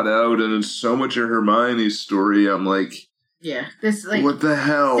was cut out, and it's so much of Hermione's story. I'm like, yeah, this what the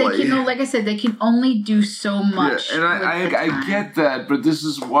hell? They can, like I said, they can only do so much. Yeah, and I get that, but this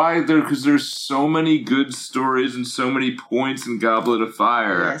is why because there's so many good stories and so many points in Goblet of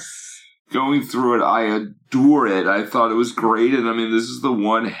Fire. Yes. Going through it, I adore it. I thought it was great, and I mean, this is the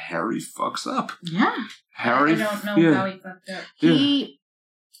one Harry fucks up. Yeah. Harry. I don't know how he fucked up.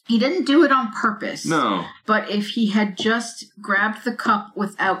 He didn't do it on purpose. No. But if he had just grabbed the cup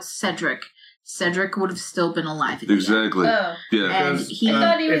without Cedric would have still been alive. Exactly. Oh. Yeah. And I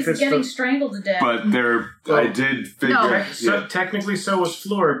thought he was getting strangled to death. But I did figure. No. So technically, so was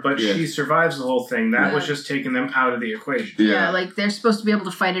Fleur, but she survives the whole thing. That was just taking them out of the equation. Yeah, like they're supposed to be able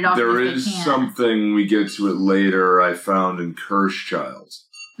to fight it off. There if is they can. something we get to it later. I found in Cursed Child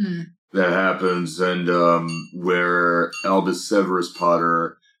that happens, and where Albus Severus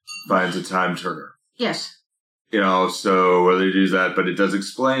Potter finds a time turner. Yes. So whether they do that, but it does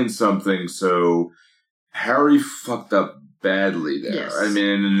explain something. So Harry fucked up badly there. Yes. I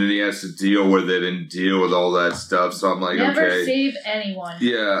mean, and then he has to deal with it and deal with all that stuff. So I'm like, never save anyone.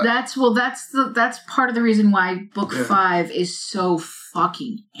 Yeah. That's part of the reason why book 5 is so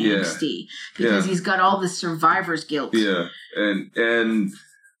fucking angsty because he's got all this survivor's guilt. Yeah, and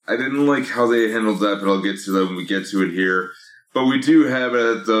I didn't like how they handled that, but I'll get to that when we get to it here. But we do have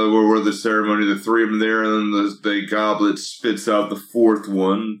it at where the ceremony, the three of them there, and then the goblet spits out the fourth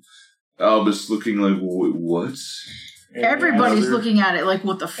one. Albus looking like, what? Everybody's looking at it like,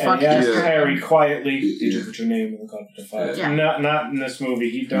 what the fuck? And he asks Harry quietly, "Did you put your name in the Goblet of Fire?" Yeah. Not in this movie.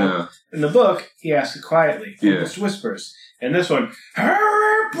 He don't. No. In the book, he asks it quietly, almost whispers. In this one,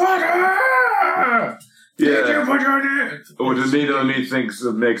 Harry Potter! Did you put your name? What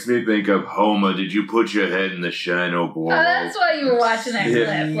makes me think of Homer. Did you put your head in the shino bowl? Oh, that's why you were watching that clip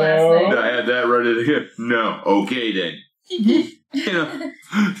last night. I had that ready to hear. No. Okay, then.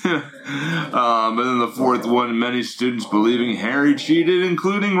 But then the fourth one, many students believing Harry cheated,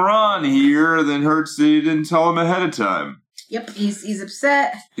 including Ron here, then hurts that he didn't tell him ahead of time. Yep, he's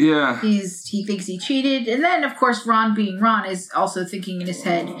upset. Yeah. He thinks he cheated. And then, of course, Ron being Ron is also thinking in his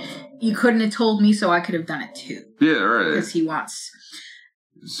head, you couldn't have told me, so I could have done it too. Yeah, right. Because he wants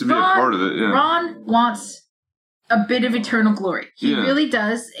to be a part of it, yeah. Ron wants a bit of eternal glory. He really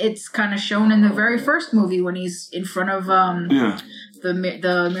does. It's kind of shown in the very first movie when he's in front of the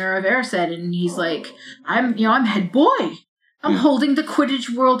Mirror of Erised, and he's like, I'm head boy. I'm holding the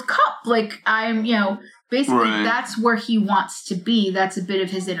Quidditch World Cup. Like, I'm, basically, that's where he wants to be. That's a bit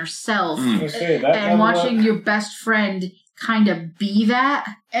of his inner self. And watching your best friend kind of be that.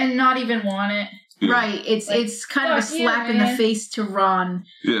 And not even want it. Yeah. Right. It's kind of a slap in the face to Ron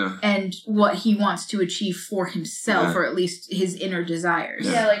and what he wants to achieve for himself, or at least his inner desires.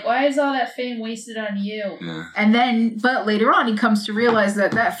 Yeah, like, why is all that fame wasted on you? Yeah. And then, but later on, he comes to realize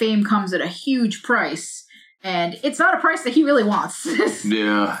that fame comes at a huge price. And it's not a price that he really wants.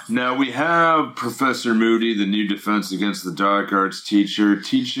 Yeah. Now we have Professor Moody, the new Defense Against the Dark Arts teacher,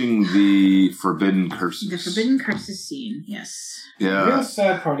 teaching the Forbidden Curses. The Forbidden Curses scene, yes. Yeah. The real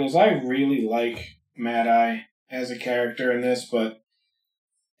sad part is I really like Mad-Eye as a character in this, but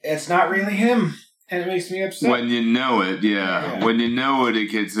it's not really him. And it makes me upset. When you know it, When you know it,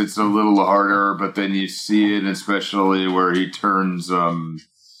 it's a little harder, but then you see it, especially where he turns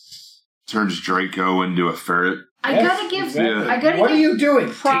Draco into a ferret. I gotta give. What are you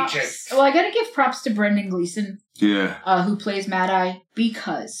doing? Props. Teach it. Well, I gotta give props to Brendan Gleeson. Yeah. Who plays Mad-Eye,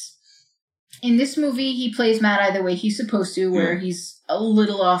 because in this movie he plays Mad-Eye the way he's supposed to, where he's a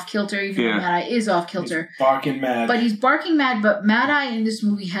little off kilter, even though Mad-Eye is off kilter. He's barking mad. But he's barking mad. But Mad-Eye in this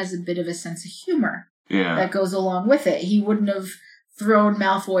movie has a bit of a sense of humor. Yeah. That goes along with it. He wouldn't have thrown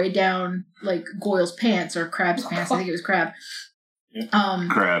Malfoy down like Goyle's pants or Crab's pants. I think it was Crab.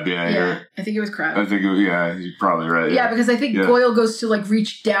 Crab, I think it was Crab. I think you're probably right. Yeah, because I think Goyle goes to like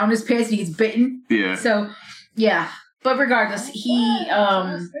reach down his pants and he gets bitten. Yeah. So, yeah. But regardless, he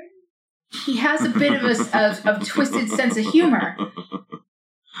has a bit of a twisted sense of humor.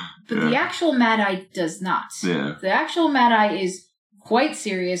 But the actual Mad-Eye does not. Yeah. The actual Mad-Eye is quite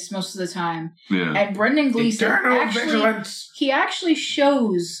serious most of the time. Yeah. And Brendan Gleeson vigilance. he actually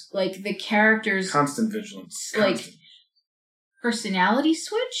shows like the character's Constant vigilance. like personality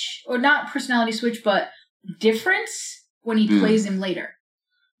switch, or not personality switch, but difference when he plays him later.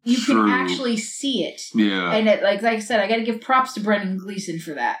 You can actually see it. Yeah. And it, like I said, I got to give props to Brendan Gleeson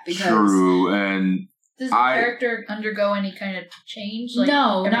for that because True, and Does the character undergo any kind of change? Like,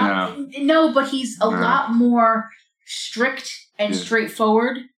 no, but he's a lot more strict and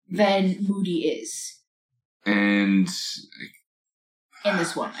straightforward than Moody is. And in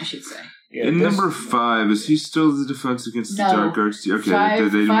this one, I should say. Yeah, in number 5, is he still the defense against the dark arts? Okay,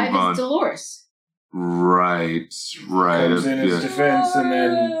 they move on. 5 is Dolores. Right. Comes in his defense and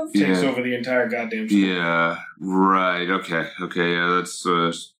then takes over the entire goddamn show. Yeah, right. Okay, yeah, that's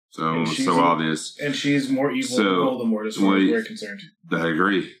so obvious. And she's more evil than Voldemort as far as we're concerned. I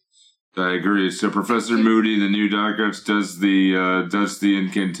agree. So Professor Moody, the new dark arts, does the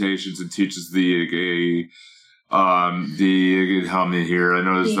incantations and teaches the help me here. I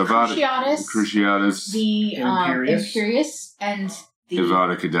know it's about Cruciatus, the Imperius, and the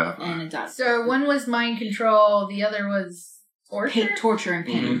Avada Kedavra. So one was mind control, the other was torture and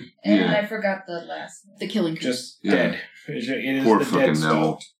pain. Mm-hmm. And I forgot the last one. The killing. Just dead. It is poor the fucking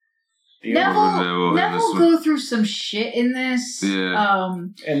dead Neville. Neville go through some shit in this. Yeah.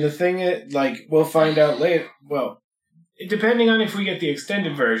 And the thing is, we'll find out later. Well, depending on if we get the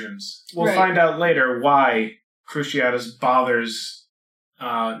extended versions, we'll find out later why Cruciatus bothers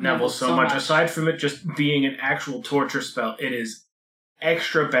Neville so much. Aside from it just being an actual torture spell, it is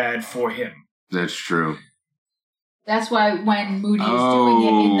extra bad for him. That's true. That's why when Moody is doing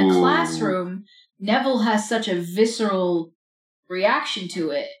it in the classroom, Neville has such a visceral reaction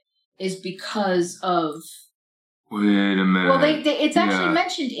to it, is because of... Wait a minute. Well, it's actually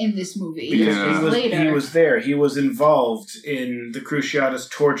mentioned in this movie. Because later. He was there. He was involved in the Cruciatus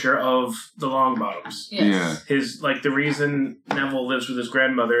torture of the Longbottoms. Yes. Yeah. The reason Neville lives with his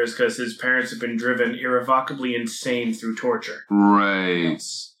grandmother is because his parents have been driven irrevocably insane through torture. Right.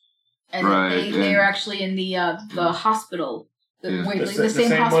 And they're actually in the hospital. The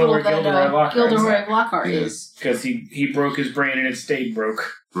same hospital that Gilderoy Lockhart is. Because he broke his brain and it stayed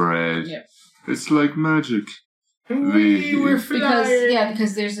broke. Right. Yep. It's like magic. We were flying.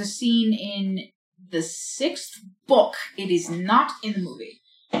 Because there's a scene in the 6th book. It is not in the movie,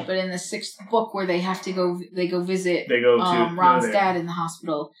 but in the 6th book where they have to go visit Ron's dad in the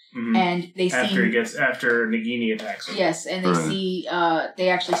hospital, and they see after Nagini attacks him. Yes, and they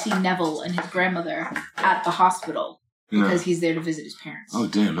actually see Neville and his grandmother at the hospital. Because he's there to visit his parents. Oh,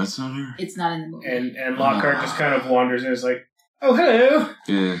 damn, that's not here. It's not in the movie. And Lockhart just kind of wanders and is like, oh, hello.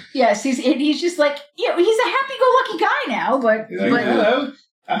 Yeah. Yes, he's just like, he's a happy-go-lucky guy now, but... hello.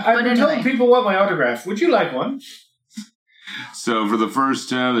 I've been telling people want my autograph. Would you like one? So, for the first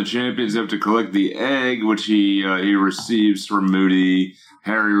time, the champions have to collect the egg, which he receives from Moody.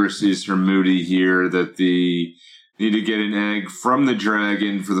 Harry receives from Moody here that the... need to get an egg from the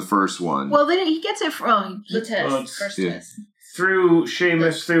dragon for the first one. Well, then he gets it from the test. First test. Through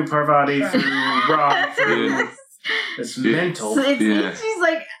Seamus, through Parvati, through Ron, through... It's mental. So she's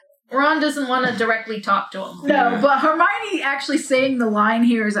like... Ron doesn't want to directly talk to him. No, but Hermione actually saying the line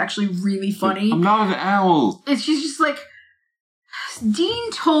here is actually really funny. I'm not an owl. And she's just like...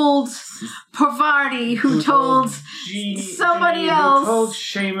 Dean told Parvati, who told somebody else... Who told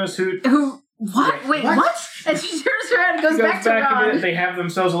Seamus, who... What? Wait, what? And she turns around and goes back to Ron. They have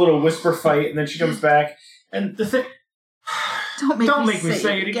themselves a little whisper fight, and then she comes back. And the thing... Don't make me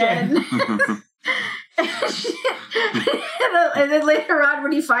say it again. And then later on,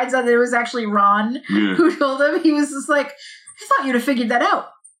 when he finds out that it was actually Ron who told him, he was just like, I thought you'd have figured that out.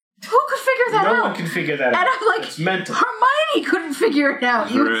 Who could figure that out? No one can figure that out. And I'm like, it's mental. Hermione couldn't figure it out.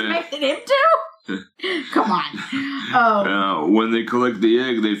 You expected him to? Come on. When they collect the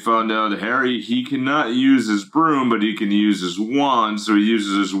egg, they found out Harry, he cannot use his broom, but he can use his wand, so he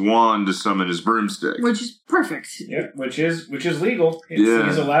uses his wand to summon his broomstick. Which is perfect. Yeah, which is legal.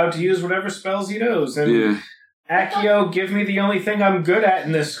 He's allowed to use whatever spells he knows. And Accio, give me the only thing I'm good at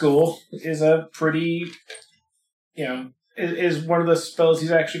in this school, is a pretty, is one of the spells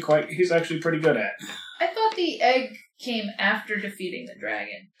he's actually pretty good at. I thought the egg came after defeating the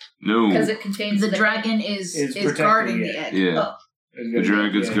dragon. No. Because it contains the dragon is guarding the egg. Yeah. The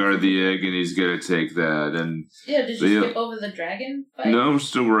dragons guard the egg, and he's gonna take that. And yeah, did you skip over the dragon fight? No,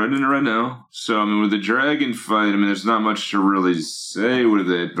 we're in it right now. So I mean, with the dragon fight, I mean, there's not much to really say with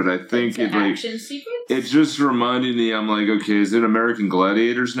it, but I think it's an action sequence. It just reminded me. I'm like, okay, is it American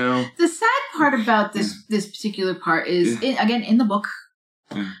Gladiators now? The sad part about this particular part is, again, in the book.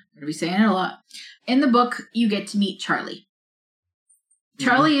 I'm gonna be saying it a lot. In the book, you get to meet Charlie.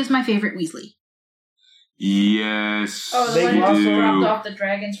 Charlie is my favorite Weasley. Yes. Oh, the one who also dropped off the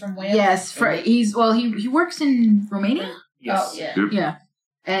dragons from Wales? Yes. He works in Romania? Yes. Oh, yeah. Yep. Yeah.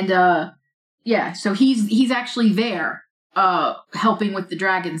 And, so he's actually there, helping with the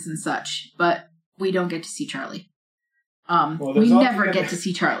dragons and such, but we don't get to see Charlie. We never get to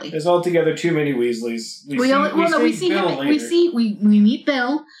see Charlie. There's altogether too many Weasleys. We meet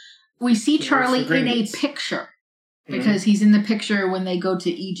Bill. We see Charlie in a picture. Because he's in the picture when they go to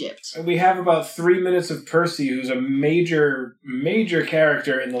Egypt. And we have about 3 minutes of Percy, who's a major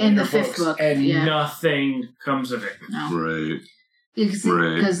character in the later fifth book, and nothing comes of it. No. Right.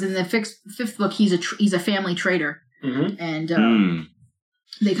 Because in the fifth book, he's a family traitor. And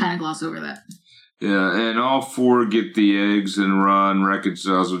they kind of gloss over that. Yeah, and all four get the eggs, and Ron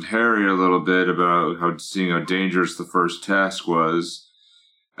reconciles with Harry a little bit about seeing how dangerous the first task was.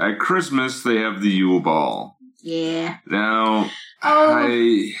 At Christmas, they have the Yule Ball. Yeah. Now, what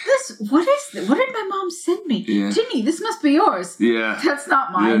did my mom send me? Yeah. Ginny, this must be yours. Yeah. That's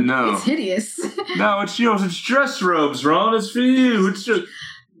not mine. Yeah, no. It's hideous. No, it's yours. It's dress robes, Ron. It's for you. It's just...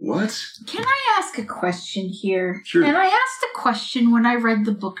 What? Can I ask a question here? Sure. And I asked a question when I read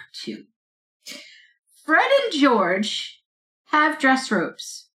the book, too. Fred and George have dress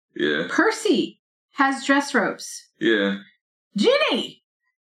robes. Yeah. Percy has dress robes. Yeah. Ginny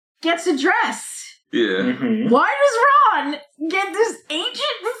gets a dress. Yeah. Why does Ron get this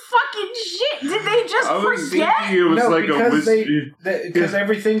ancient fucking shit? Did they just forget? It was because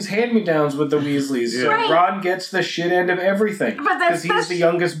everything's hand-me-downs with the Weasleys. Yeah. So Right. Ron gets the shit end of everything. Because he's the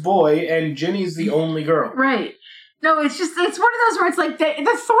youngest boy and Ginny's the only girl. Right. No, it's one of those where it's like the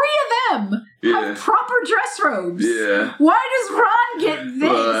three of them have proper dress robes. Yeah. Why does Ron get this?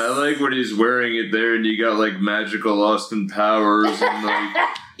 Well, I like when he's wearing it there and you got like magical Austin Powers and like,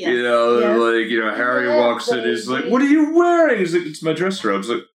 Harry walks in, he's like, what are you wearing? He's like, it's my dress robe. It's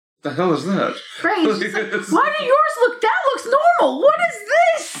like, the hell is that? Right. Why do yours that looks normal? What is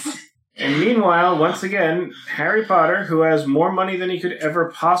this? And meanwhile, once again, Harry Potter, who has more money than he could ever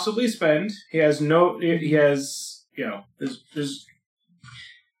possibly spend, there's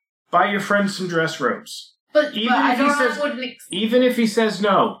buy your friend some dress robes. But even if he says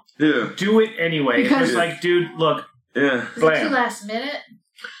no, do it anyway. Because it's like, dude, look, is it too last minute?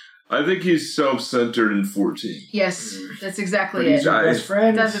 I think he's self-centered in 14. Yes, that's exactly it. He's your best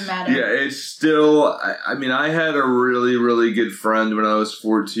friend. It doesn't matter. Yeah, it's still... I mean, I had a really, really good friend when I was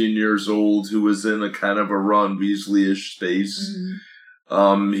 14 years old who was in a kind of a Ron Weasley-ish space.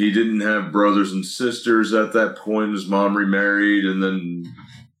 He didn't have brothers and sisters at that point. His mom remarried and then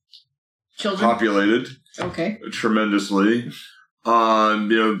populated. Okay. Tremendously.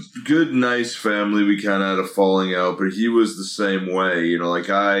 Good, nice family. We kind of had a falling out, but he was the same way.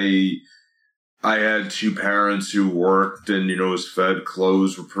 I had two parents who worked and, his fed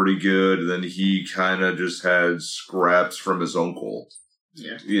clothes were pretty good. And then he kind of just had scraps from his uncle.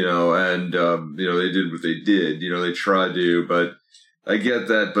 Yeah. They did what they did. They tried to, but I get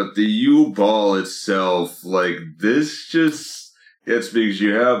that. But the Yule Ball itself, like, this just, it's because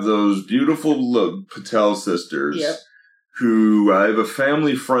you have those beautiful Patel sisters. Yep. Who, I have a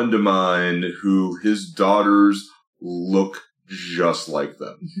family friend of mine who his daughters look just like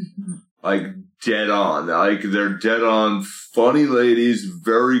them. Like, dead on. Like, they're dead on funny ladies,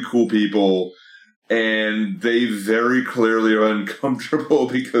 very cool people, and they very clearly are uncomfortable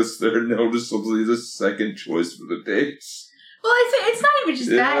because they're noticeably the second choice for the dates. Well, it's not even just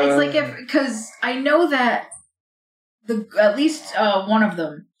that. It's like, because I know that at least one of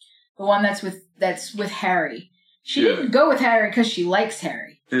them, the one that's with Harry, she didn't go with Harry because she likes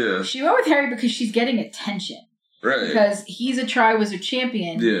Harry. Yeah. She went with Harry because she's getting attention. Right. Because he's a Triwizard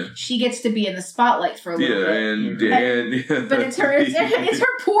champion. Yeah. She gets to be in the spotlight for a little bit. But it's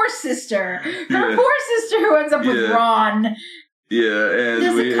her poor sister. Her poor sister who ends up with Ron. Yeah, and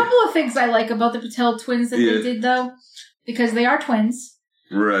there's a couple of things I like about the Patel twins that they did, though. Because they are twins.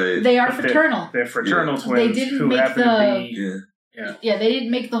 Right. They are fraternal. They're fraternal twins. They didn't make they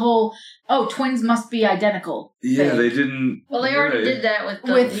didn't make the whole twins must be identical. Yeah, they didn't. Well, they already did that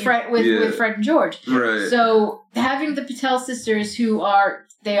with Fred and George. Right. So having the Patel sisters, who are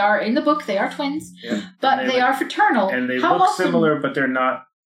in the book, they are twins, but they are fraternal. And they look similar, but they're not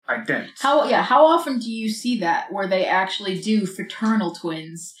Ident. How often do you see that where they actually do fraternal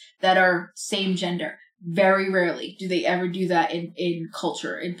twins that are same gender? Very rarely do they ever do that in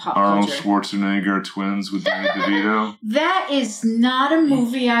culture, in pop Arnold culture. Schwarzenegger twins with Danny DeVito. That is not a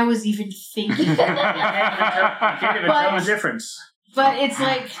movie I was even thinking. You can't even tell the difference. But it's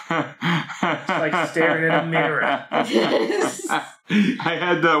like... It's like staring in a mirror. I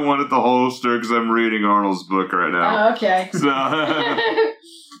had that one at the holster because I'm reading Arnold's book right now. Oh, okay. So,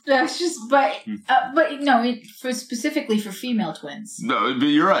 That's just... But no, specifically for female twins. no, but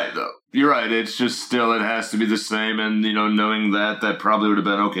you're right, though. You're right. It's just still, it has to be the same. And, knowing that probably would have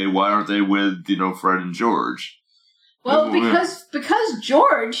been, okay, why aren't they with, Fred and George? Well, because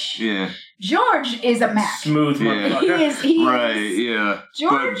George... Yeah. George is a Mac. Smooth motherfucker. He Right, is. yeah.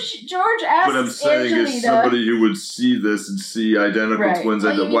 George asks But I'm saying Angelina, as somebody who would see this and see identical Right. twins,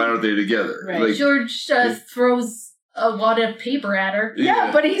 why aren't they together? Right. Like, George throws a wad of paper at her.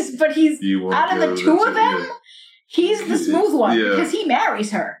 Yeah, but he's You won't out of go the to two the- of them, he's the smooth one Yeah. because he marries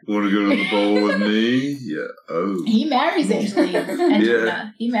her. Want to go to the bowl with me? Yeah. Oh. He marries Angelina. Yeah.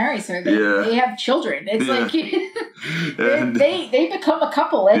 He marries her. Yeah. They have children. It's Yeah. like And- they become a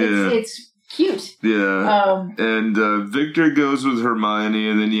couple, and Yeah. it's cute. Yeah. And Victor goes with Hermione,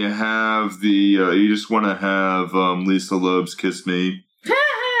 and then you have you just want to have Lisa Loeb's Kiss Me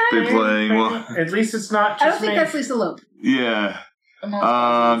be playing. Well, At least it's not just I don't think me. that's Lisa Loeb. yeah.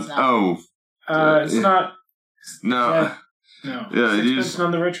 Most likely it's not. It's not. No. No. Yeah, you Sixpence just-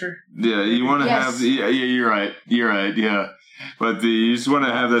 None the Richer. Yeah, you want to Yes. have... Yeah, you're right. You're right, yeah. But you just want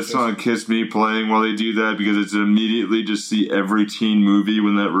to have that song Kiss Me playing while they do that because it's immediately just see every teen movie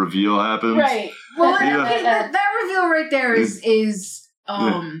when that reveal happens. Right. Well, Yeah. okay, that reveal right there is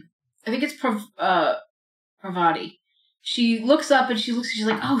I think it's Parvati. She looks up and she's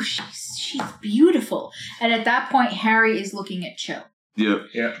like, oh, she's beautiful. And at that point, Harry is looking at Cho. Yep.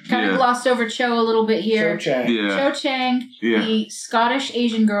 Yeah. Kind of glossed over Cho a little bit here. So Chang. Yeah. Cho Chang, Yeah. the Scottish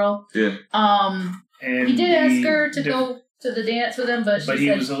Asian girl. Yeah. And He did ask her to go to the dance with him, but he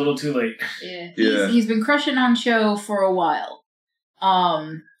said, was a little too late. yeah. Yeah. He's been crushing on Cho for a while.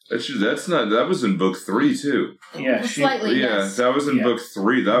 That's not... That was in book 3, too. Yeah, Slightly, Yeah, yes. that was in Yeah. book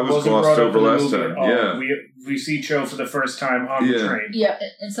 3. That was Wasn't glossed brought up over in the last movie time. at all. Yeah. We see Cho for the first time on the Yeah. train. Yep.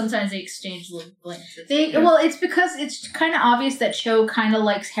 And sometimes they exchange little glances. Yeah. Well, it's because it's kind of obvious that Cho kind of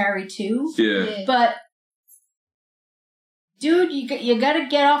likes Harry too. Yeah. But, dude, you gotta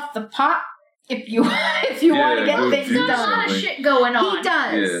get off the pot if you want to get go things do There's a done. lot of something. shit going on. He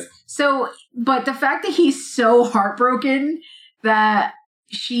does. Yeah. So, but the fact that he's so heartbroken that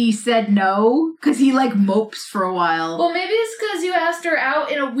she said no, because he like mopes for a while. Well, maybe it's because you asked her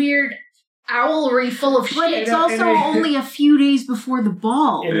out in a weird owlery full of But shit. it's also only a few days before the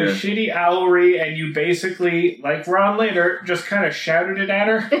ball. In a Yeah. shitty owlery, and you basically, like Ron later, just kind of shouted it at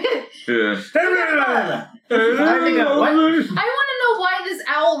her. Yeah. I think what? I want to know why this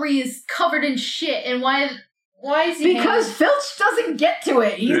owlery is covered in shit and why is he Because Filch doesn't get to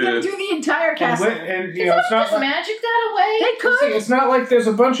it. He's Yeah. gonna do the entire castle. And you Can know, it's someone not just like, magic that away? They could. see, it's not like there's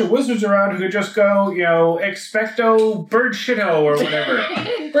a bunch of wizards around who could just go, expecto bird shito or whatever.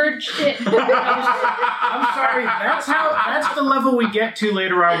 Bird shit. I'm sorry, that's the level we get to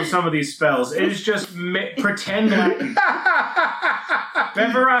later on with some of these spells. It is just pretend Latin.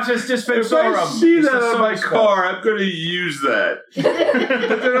 Beveratus If dispensorum. I see It's that a on my spell. car, I'm going to use that.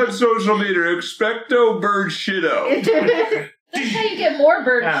 But then on social media, expecto bird shitto. That's how you get more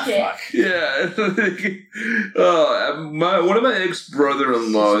bird shit. Fuck. Yeah. One of my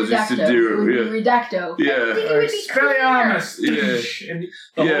ex-brother-in-laws used to do... Redacto. Yeah. Expelliarmus. Yeah. And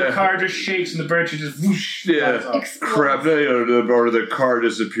the Yeah. whole car just shakes and the bird should just whoosh. Yeah. flies off. Crap, or the car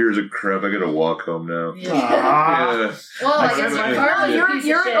disappears and crap, I gotta walk home now. Ah. Yeah. Well, I Like, guess yeah. my car Well, was a you're piece of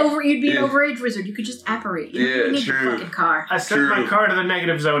you're shit. an you'd be an Yeah. overage wizard. You could just apparate. You Yeah, don't need true. your fucking car. I sent my True. car to the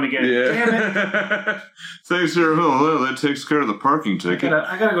negative zone again. Damn it. Yeah. Thanks, sir. Well, that takes care of the parking ticket.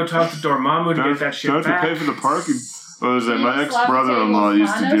 I gotta go talk to Dormammu to get that shit Don't back. have to pay for the parking. What was that? You My just slap the ex-brother-in-law table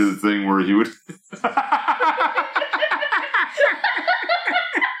used to with do Manos? the thing where he would...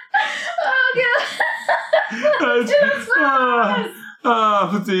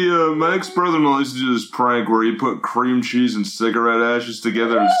 But my ex-brother-in-law used to do this prank where he put cream cheese and cigarette ashes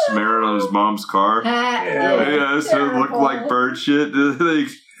together and smear it on his mom's car. Yeah, so it looked like bird shit. Like,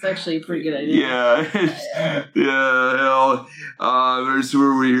 It's actually a pretty good idea. yeah, yeah, hell. There's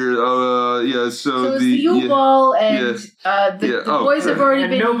where we here. Yeah, So it's the Yule Ball, and the boys have already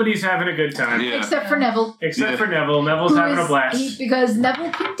And been... nobody's having a good time. Yeah. Except for Neville. Except Yeah. for Neville. Neville's who having is- a blast. because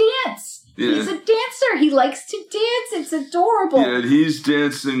Neville can dance. Yeah. He's a dancer. He likes to dance. It's adorable. Yeah, and he's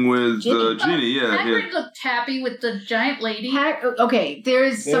dancing with Ginny. Hagrid looked happy with the giant lady. Okay,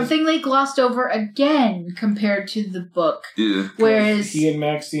 there's something they glossed over again compared to the book. Yeah. Whereas he and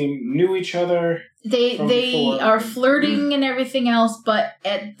Maxime knew each other. They are flirting and everything else, but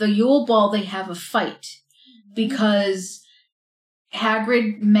at the Yule Ball they have a fight because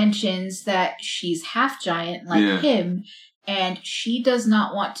Hagrid mentions that she's half giant like him, and she does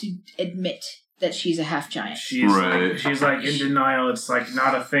not want to admit that she's a half giant. She's like in denial. It's like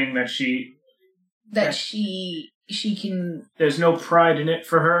not a thing that she can. There's no pride in it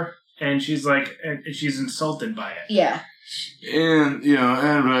for her, and she's like, she's insulted by it. Yeah. And,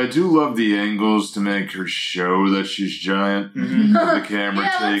 but I do love the angles to make her show that she's giant. Mm-hmm. The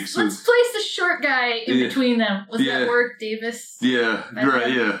camera takes. Let's place the short guy in between them. Was that work, Davis? Yeah,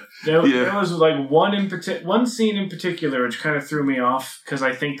 right, yeah. There was like one scene in particular which kind of threw me off because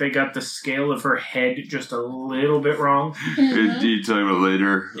I think they got the scale of her head just a little bit wrong. Mm-hmm. You talk about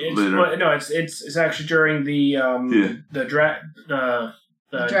later. No, it's actually during the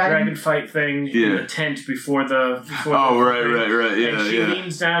dragon fight thing in the tent before the right. Yeah, and she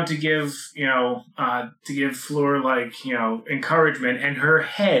leans down to give Fleur encouragement, and her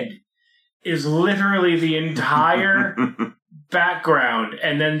head is literally the entire background,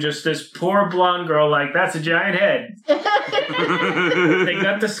 and then just this poor blonde girl like, that's a giant head. They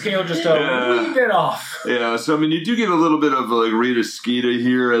got the scale just a wee bit off. Yeah, so I mean, you do get a little bit of like Rita Skeeter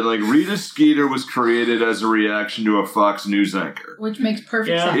here, and like Rita Skeeter was created as a reaction to a Fox News anchor, which makes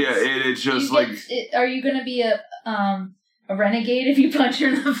perfect sense. Yeah, it's just are you going to be a renegade if you punch her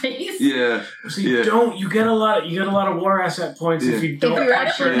in the face? Yeah. So you get a lot of war asset points if you don't. If you're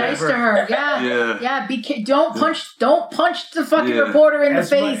actually nice to her, don't punch the fucking reporter in the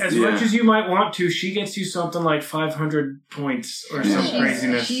face. As much as you might want to, she gets you something like 500 points or some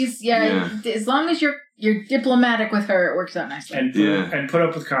craziness. As long as you're diplomatic with her, it works out nicely. And put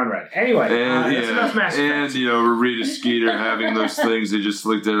up with Conrad. Anyway, that's enough Mass Effect. And, Rita Skeeter having those things, they just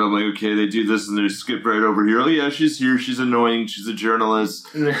looked at it, I'm like, okay, they do this, and they skip right over here. Oh, yeah, she's here, she's annoying, she's a journalist.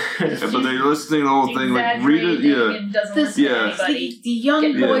 But they're listening to the whole thing, like, Rita, the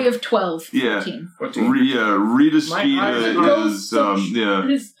young boy of 12, 14. Rita Skeeter is,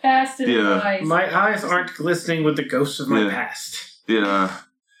 his past and his eyes. My eyes aren't glistening with the ghosts of my past. Yeah.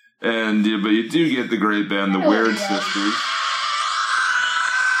 And but you do get the great band, the Weird Sisters.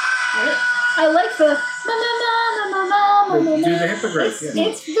 I like the do the hippogriff.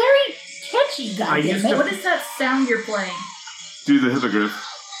 It's very catchy, guys. What is that sound you're playing? Do the hippogriff.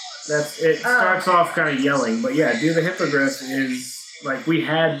 Starts off kind of yelling, but do the hippogriff is like we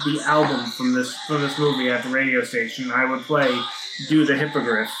had the album from this movie at the radio station. I would play Do the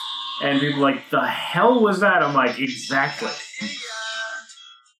Hippogriff, and people were like, the hell was that? I'm like, exactly.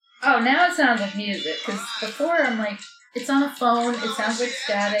 Oh, now it sounds like music, because before I'm like, it's on a phone, it sounds like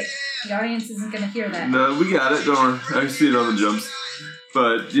static, the audience isn't going to hear that. No, we got it, don't worry. I see it on the jumps.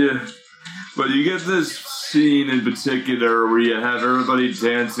 But you get this scene in particular where you have everybody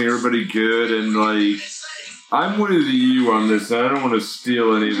dancing, everybody good, and like, I'm with you on this, I don't want to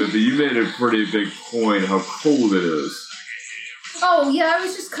steal any of it, but you made a pretty big point how cold it is. Oh, yeah, I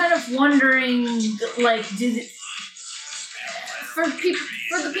was just kind of wondering, like, for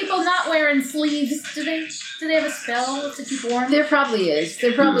the people not wearing sleeves, do they have a spell to keep warm? There probably is.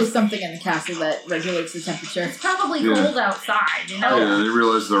 There's probably something in the castle that regulates the temperature. It's probably cold outside, Yeah, they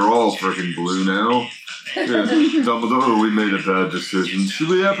realize they're all freaking blue now. Dumbledore, we made a bad decision. Should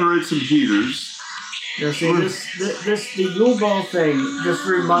we operate some heaters? Yeah, see, the Yule Ball thing just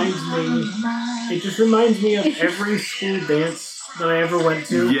reminds me. It just reminds me of every school dance that I ever went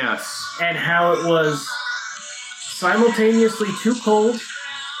to. Yes. And how it was simultaneously too cold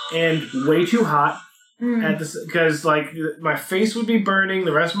and way too hot because my face would be burning,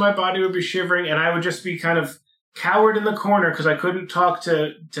 the rest of my body would be shivering, and I would just be kind of cowered in the corner because I couldn't talk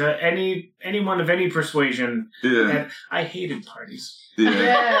to anyone of any persuasion. Yeah. And I hated parties.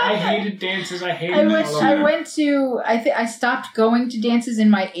 Yeah. I hated dances. I stopped going to dances in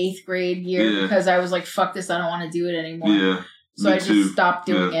my 8th grade year because I was like, fuck this, I don't want to do it anymore. Yeah. So I just stopped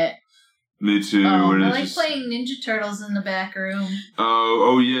doing it. Me too. I like playing Ninja Turtles in the back room.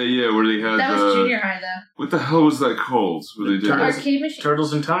 Oh yeah, where they had that was junior high, though. What the hell was that called? Where they did arcade machine?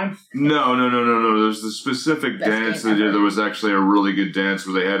 Turtles in Time? No. There's the specific dance they did. There was actually a really good dance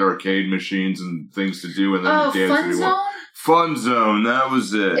where they had arcade machines and things to do, and then the dance. Fun Zone? Fun Zone, that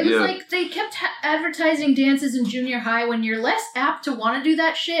was it. It was like they kept advertising dances in junior high when you're less apt to want to do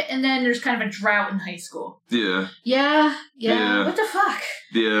that shit, and then there's kind of a drought in high school. Yeah. Yeah. What the fuck?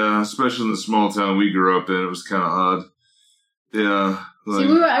 Yeah, especially in the small town we grew up in, it was kind of odd. Yeah. Like,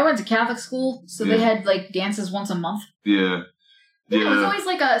 See, I went to Catholic school, so they had like dances once a month. Yeah. Yeah, it was always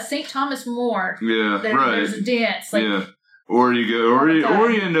like a St. Thomas More. Yeah, There's a dance. Like, yeah. Or you go, or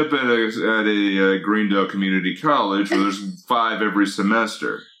you end up at a Greendale Community College where there's 5 every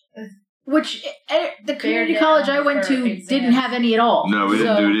semester. Which the community college I went to didn't have any at all. No, we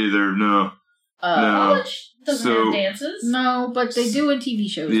didn't do it either. No. College doesn't have dances. No, but they do in TV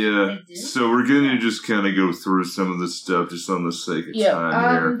shows. Yeah. So we're going to just kind of go through some of this stuff just on the sake of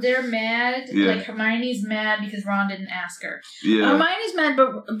time here. They're mad. Yeah. Like, Hermione's mad because Ron didn't ask her. Yeah. Hermione's mad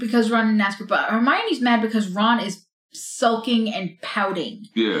because Ron didn't ask her, but Hermione's mad because Ron is sulking and pouting.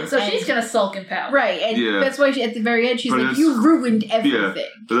 Yeah. So she's going to sulk and pout. Right. And that's why at the very end she's like, you ruined everything. Yeah.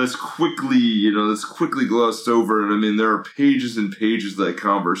 But that's quickly glossed over. And I mean, there are pages and pages of that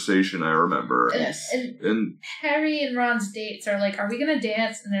conversation I remember. Yes. And Harry and Ron's dates are like, are we going to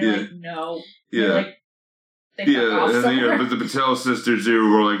dance? And they're like, no. Yeah. They're like, but the Patel sisters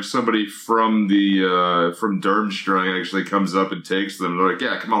do, or like somebody from Durmstrang actually comes up and takes them. They're like,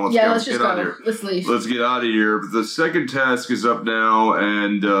 yeah, come on, let's get out of here. Let's leave. Let's get out of here. But the second task is up now,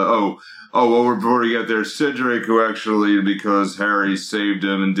 and before we get there, Cedric, who actually, because Harry saved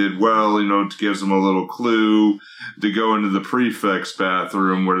him and did well, gives him a little clue to go into the prefect's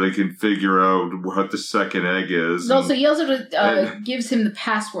bathroom where they can figure out what the second egg is. No, so he also gives him the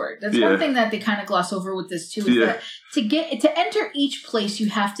password. That's one thing that they kind of gloss over with this too, is that to enter each place, you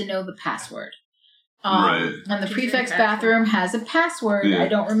have to know the password. Right. And the prefect's bathroom has a password. I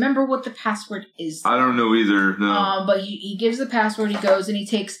don't remember what the password is. I don't know either. No. But he gives the password. He goes and he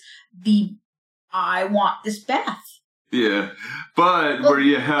takes I want this bath. Yeah, but where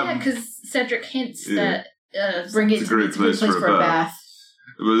you have because Cedric hints that bring it to a good place for a bath.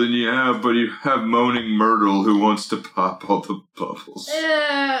 But then you have Moaning Myrtle who wants to pop all the bubbles.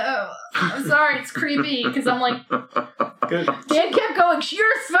 I'm sorry, it's creepy because I'm like, Dan kept going. You're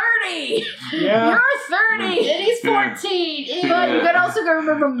 30. Yeah, you're 30. And he's 14. But you gotta also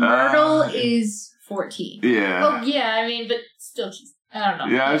remember Myrtle is 14. Yeah. Oh yeah, I mean, but still, I don't know.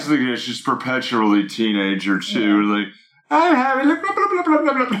 Yeah, I just think it's just perpetually teenager too. Like, I'm having to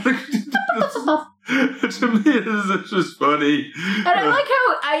me, it's just funny. And I like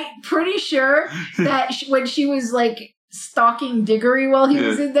how I'm pretty sure that when she was like stalking Diggory while he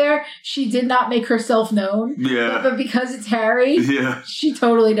was in there, she did not make herself known. Yeah. But because it's Harry, she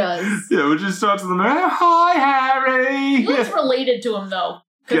totally does. Yeah, we just talk to them. Hi, Harry. He looks related to him though.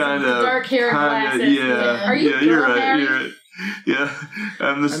 Kind of. Dark hair and glasses. Yeah. Are you you're right. Harry? You're right. Yeah,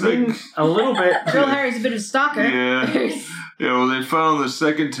 and a little bit. Girl Harry's a bit of a stalker. Yeah. Yeah, well, they found the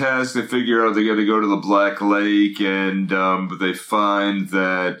second task. They figure out they got to go to the Black Lake, and but they find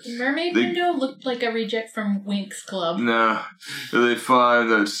that the mermaid window looked like a reject from Winx Club. Nah, they find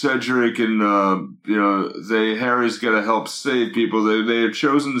that Cedric and Harry's got to help save people. They have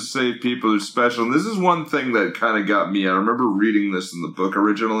chosen to save people who're special, and this is one thing that kind of got me. I remember reading this in the book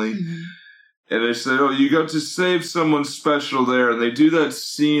originally. Mm-hmm. And they said, you got to save someone special there. And they do that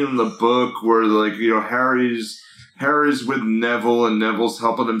scene in the book where, like, Harry's with Neville, and Neville's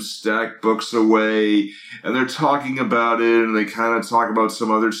helping him stack books away. And they're talking about it, and they kind of talk about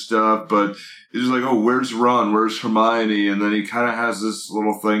some other stuff. But he's like, where's Ron? Where's Hermione? And then he kind of has this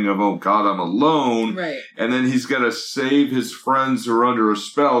little thing of, oh, God, I'm alone. Right. And then he's got to save his friends who are under a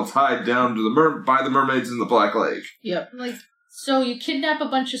spell tied down to by the mermaids in the Black Lake. Yep. So you kidnap a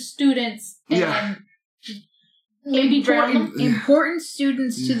bunch of students and maybe drown them? Important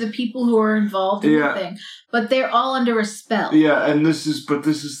students to the people who are involved in the thing. But they're all under a spell. Yeah, and this is the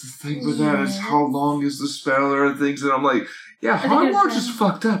thing with that is how long is the spell or things, and I'm like, Hogwarts is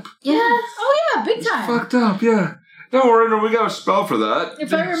fucked up. Yeah. Oh yeah, big time. It's fucked up, yeah. No, we got a spell for that.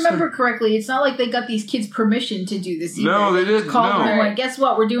 If I remember correctly, it's not like they got these kids permission to do this either. No, they didn't. Called them and went, guess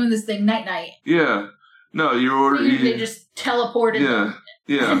what? We're doing this thing night. Yeah. No, they just teleported. Yeah.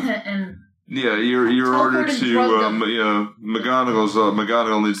 And you're ordered to.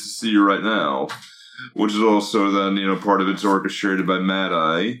 McGonagall needs to see you right now, which is also then part of it's orchestrated by Mad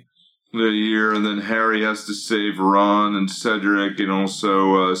Eye. And then Harry has to save Ron and Cedric, and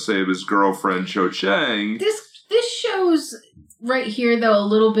also save his girlfriend Cho Chang. This shows right here though a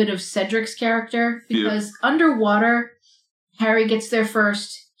little bit of Cedric's character because underwater, Harry gets there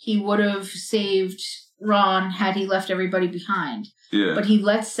first. He would have saved Ron had he left everybody behind. Yeah. But he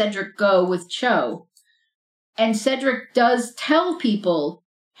lets Cedric go with Cho. And Cedric does tell people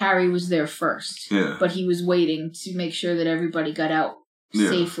Harry was there first. Yeah. But he was waiting to make sure that everybody got out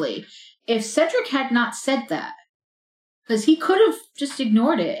safely. If Cedric had not said that, because he could have just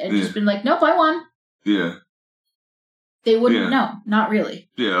ignored it and just been like, nope, I won. Yeah. They wouldn't know. Not really.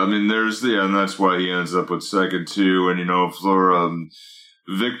 Yeah, I mean, and that's why he ends up with second too. And,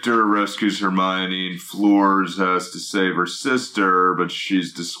 Victor rescues Hermione, and Fleurs has to save her sister, but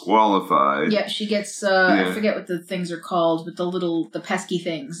she's disqualified. Yep, she gets, I forget what the things are called, but the pesky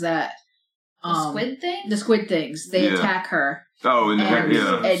things that... the squid thing? The squid things. They attack her. Oh,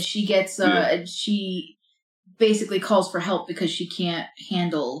 and she gets, and she basically calls for help because she can't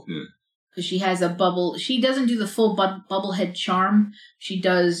handle... Because she has a bubble... She doesn't do the full bubblehead charm. She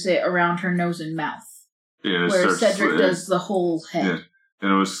does it around her nose and mouth. Yeah, where Cedric does the whole head. Yeah.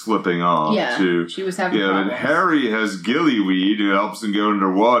 And it was slipping off, too. She was having problems. And Harry has gillyweed, who helps him go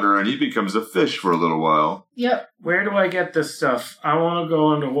underwater, and he becomes a fish for a little while. Yep. Where do I get this stuff? I want to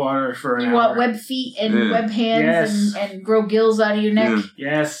go underwater for an hour. You want web feet and web hands and grow gills out of your neck?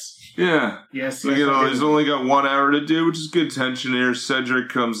 Yes. Yeah. Yes. He's only got 1 hour to do, which is good tension here. Cedric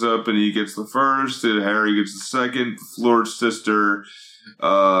comes up, and he gets the first, and Harry gets the second. Fleur's sister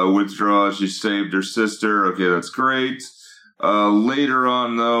withdraws. She saved her sister. Okay, that's great. Later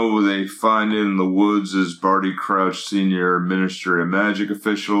on, though, they find in the woods is Barty Crouch, Senior Ministry of Magic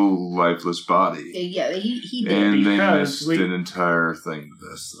official, lifeless body. Yeah, he did. And they missed an entire thing of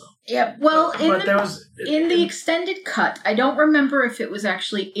this, though. Yeah, well, in the extended cut, I don't remember if it was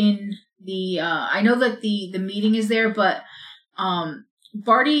actually in the... I know that the meeting is there, but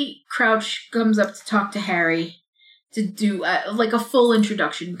Barty Crouch comes up to talk to Harry to do a full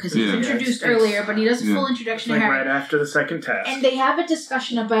introduction, because he's introduced earlier, but he does a full introduction to Harry. Right after the second test. And they have a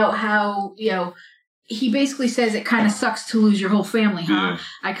discussion about how, he basically says it kind of sucks to lose your whole family, huh?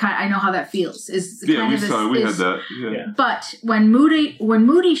 Yeah. I know how that feels. We had that. Yeah. But when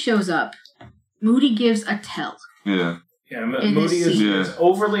Moody shows up, Moody gives a tell. Yeah. Yeah, Moody is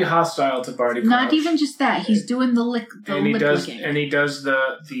overly hostile to Barty Crouch. Not even just that, he's doing the lip licking. And he does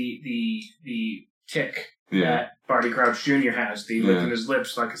the tick that Barty Crouch Jr. has, the licking his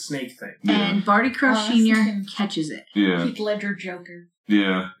lips like a snake thing. Yeah. And Barty Crouch Sr. catches it. Yeah. Heath Ledger Joker.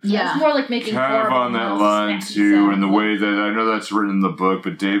 Yeah. It's more like making kind of on that line, too, in the way that I know that's written in the book,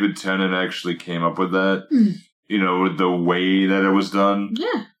 but David Tennant actually came up with that. With the way that it was done.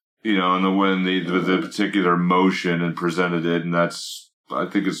 Yeah. And the particular motion and presented it, and I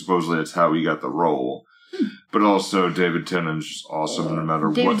think it's supposedly that's how he got the role. But also, David Tennant's just awesome no matter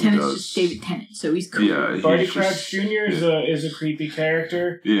what he does. David Tennant's just David Tennant, so he's cool. Yeah, Barty Crouch Jr. is a creepy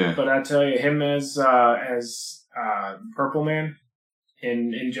character. Yeah. But I tell you, him as Purple Man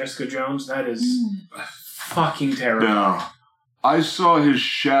in Jessica Jones, that is fucking terrible. No. I saw his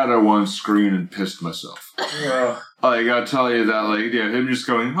shadow on screen and pissed myself. I gotta tell you that, him just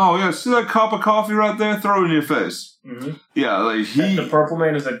going, oh yeah, see that cup of coffee right there? Throw it in your face. Mm-hmm. Yeah, the Purple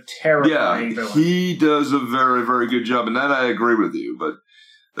Man is a terrifying villain. He does a very, very good job, and that I agree with you, But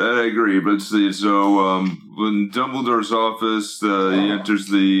see, so when Dumbledore's office, he enters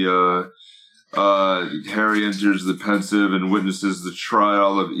Harry enters the pensive and witnesses the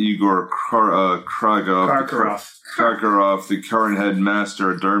trial of Igor Karkaroff, the current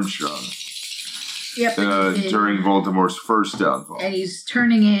headmaster at Durmstrang. Yep. During Voldemort's first downfall. And he's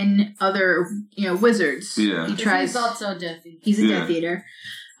turning in other, wizards. Yeah. He's also a Death Eater. He's a Death Eater.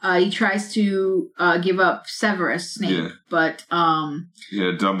 He tries to give up Severus Snape, but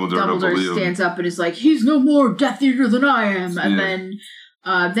Dumbledore stands up and is like, he's no more Death Eater than I am. And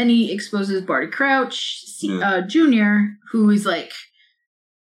then he exposes Barty Crouch Jr., who is like,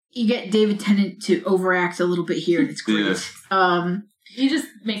 you get David Tennant to overact a little bit here, and it's great. He just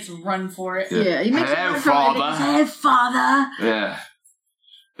makes a run for it. Yeah, he makes a run for it. Hey, father. Yeah,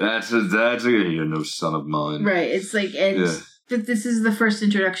 that's a you're no son of mine. Right. It's like, but this is the first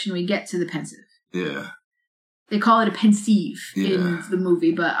introduction we get to the pensive. Yeah. They call it a pensieve in the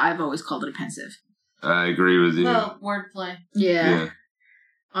movie, but I've always called it a pensive. I agree with you. Well, wordplay. Yeah.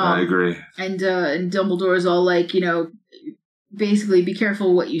 I agree. And Dumbledore is all like, basically, be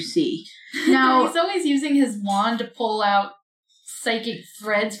careful what you see. Now he's always using his wand to pull out psychic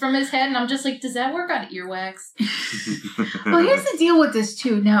threads from his head, and I'm just like, does that work on earwax? Well, here's the deal with this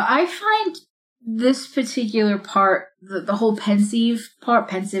too. Now, I find this particular part, the whole pensive,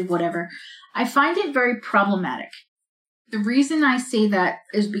 whatever, I find it very problematic. The reason I say that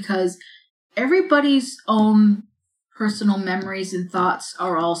is because everybody's own personal memories and thoughts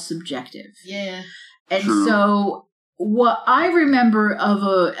are all subjective. Yeah. And so what I remember of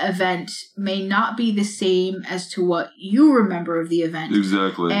an event may not be the same as to what you remember of the event.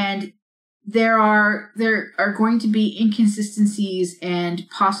 Exactly. And there are going to be inconsistencies and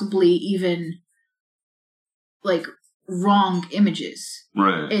possibly even wrong images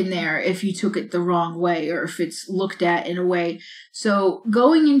in there if you took it the wrong way or if it's looked at in a way. So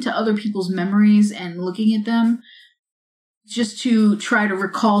going into other people's memories and looking at them just to try to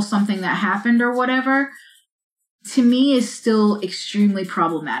recall something that happened or whatever, to me, is still extremely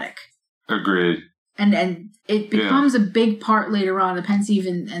problematic. Agreed. And it becomes a big part later on, the pensieve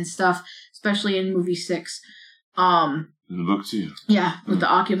and stuff, especially in movie 6. In the book too. Yeah, with the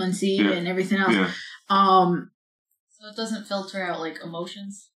occlumency and everything else. Yeah. So it doesn't filter out, like,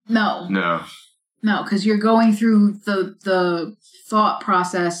 emotions? No. No. No, because you're going through the thought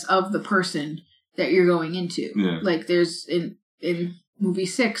process of the person that you're going into. Yeah. Like, there's, in movie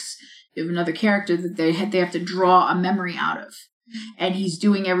 6, you have another character that they have to draw a memory out of. And he's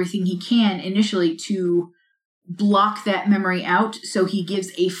doing everything he can initially to block that memory out, so he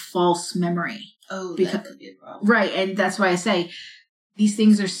gives a false memory. Oh, that could be a problem. Right, and that's why I say these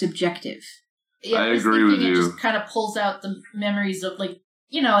things are subjective. Yeah, I agree with you. It just kind of pulls out the memories of, like,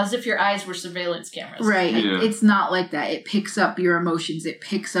 you know, as if your eyes were surveillance cameras. Right. Yeah. It's not like that. It picks up your emotions. It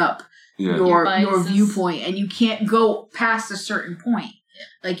picks up Yeah. your viewpoint, and you can't go past a certain point.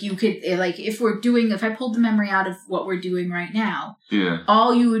 Yeah. Like, you could, like, if I pulled the memory out of what we're doing right now,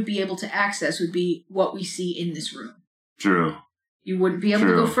 all you would be able to access would be what we see in this room. True. You wouldn't be able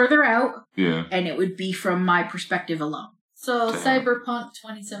to go further out. Yeah. And it would be from my perspective alone. So, Cyberpunk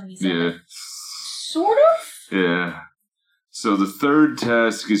 2077. Yeah. Sort of? Yeah. So the third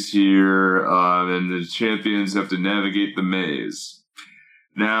task is here, and the champions have to navigate the maze.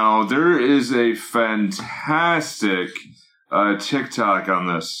 Now, there is a fantastic TikTok on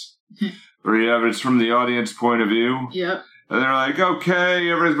this, where you have it's from the audience point of view. Yep. And they're like, okay,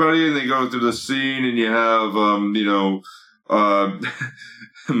 everybody, and they go through the scene, and you have,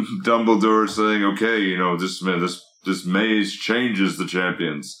 Dumbledore saying, okay, this maze changes the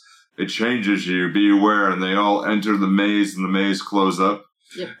champions. It changes you, be aware, and they all enter the maze, and the maze close up.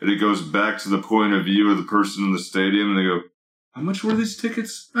 Yep. And it goes back to the point of view of the person in the stadium, and they go, how much were these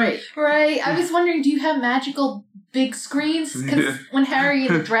tickets? Right. I was wondering, do you have magical big screens? Because when Harry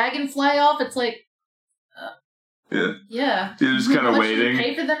and the dragon fly off, it's like... Yeah. You're just kind of waiting. You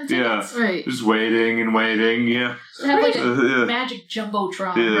pay for them tickets? Yeah. Right. Just waiting, yeah. They have like a magic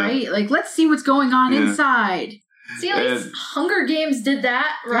jumbotron, right? Like, let's see what's going on inside. See, at least Hunger Games did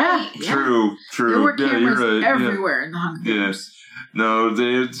that, right? Yeah. True. There were cameras you're right. everywhere in the Hunger Games. No,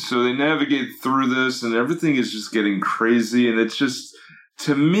 they navigate through this, and everything is just getting crazy, and it's just,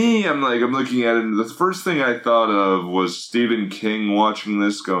 to me, I'm looking at it, and the first thing I thought of was Stephen King watching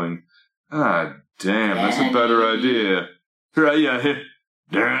this going, damn, that's a better idea. Right, yeah,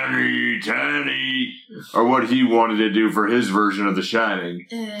 Danny, or what he wanted to do for his version of The Shining.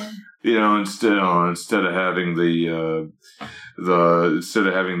 Instead of having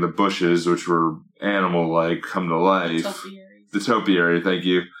the bushes, which were animal-like, come to life. The topiary, thank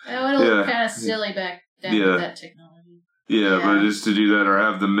you. It would have looked kind of silly back then with that technology. Yeah, but just to do that or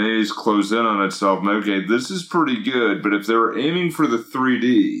have the maze close in on itself, okay, this is pretty good, but if they were aiming for the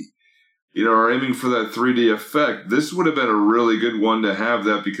 3D, or aiming for that 3D effect, this would have been a really good one to have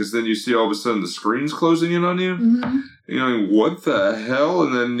that, because then you see all of a sudden the screen's closing in on you. Mm-hmm. What the hell?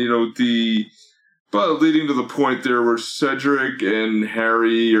 And then, but leading to the point there where Cedric and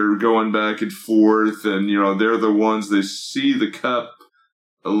Harry are going back and forth, and, they're the ones, they see the cup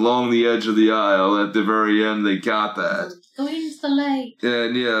along the edge of the aisle. At the very end, they got that. Go into the light.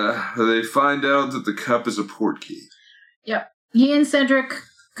 And, they find out that the cup is a port key. Yep. He and Cedric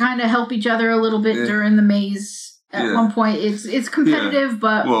kind of help each other a little bit during the maze. At one point, it's competitive,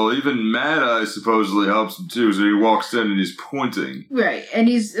 but... Well, even Mad Eye supposedly helps him, too, so he walks in and he's pointing. Right, and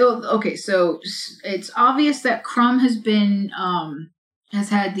he's... Okay, so it's obvious that Crumb has been, has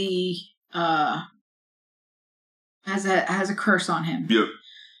had the, has a curse on him. Yep.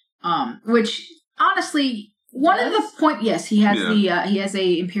 Which, honestly, one of the point... Yes, he has he has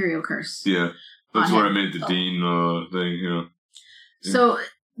a Imperial curse. Yeah, that's where I made the Dean thing, So,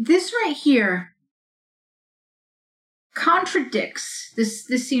 this right here... contradicts this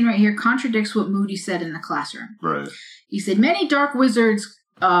scene right here contradicts what Moody said in the classroom. Right. He said many dark wizards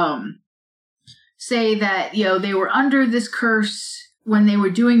say that they were under this curse when they were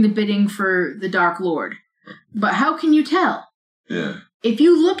doing the bidding for the Dark Lord. But how can you tell? Yeah. If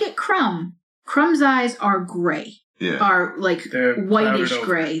you look at Crumb's eyes are gray. Yeah. Are like whitish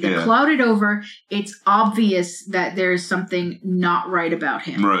gray. They're clouded over. It's obvious that there's something not right about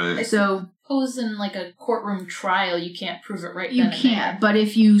him. Right. So suppose in like a courtroom trial, you can't prove it right. You can't. But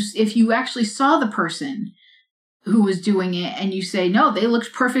if you actually saw the person who was doing it and you say, no, they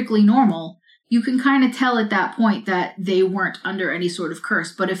looked perfectly normal, you can kind of tell at that point that they weren't under any sort of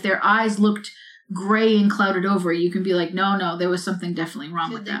curse. But if their eyes looked gray and clouded over, you can be like, no, there was something definitely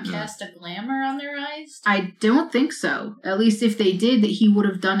wrong with them. Did they cast a glamour on their eyes? I don't think so. At least if they did, that he would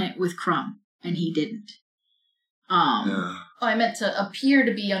have done it with Crumb, and he didn't. Oh, I meant to appear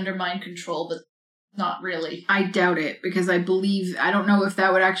to be under mind control, but not really. I doubt it, because I don't know if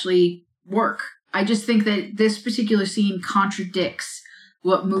that would actually work. I just think that this particular scene contradicts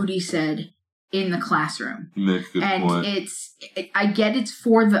what Moody said in the classroom. Make a good point. I get it's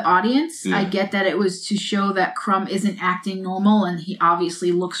for the audience. Yeah. I get that it was to show that Crumb isn't acting normal and he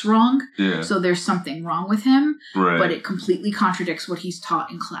obviously looks wrong. Yeah. So there's something wrong with him. Right. But it completely contradicts what he's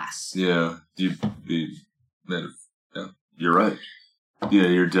taught in class. Yeah. You're right. Yeah,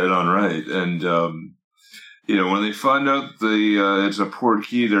 you're dead on right. And, when they find out it's a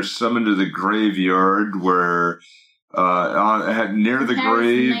Portkey, they're summoned to the graveyard where, near the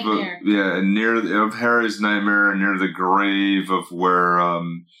grave, of Harry's nightmare, and near the grave of where,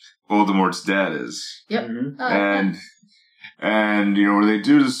 Voldemort's dad is. Yep. Mm-hmm. And, when they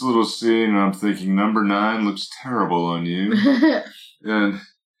do this little scene, I'm thinking, number 9 looks terrible on you. And,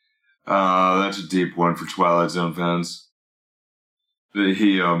 that's a deep one for Twilight Zone fans.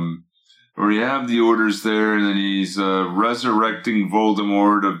 Where you have the orders there, and then he's resurrecting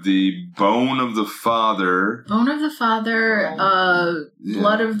Voldemort of the bone of the father. Bone of the father,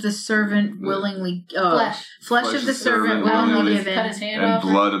 blood of the servant willingly... Flesh of the servant willingly given. Cut his hand and off.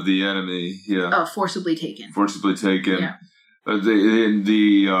 Blood of the enemy, forcibly taken. Forcibly taken. Yeah. So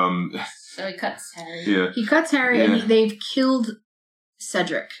he cuts Harry. Yeah. He cuts Harry, and they've killed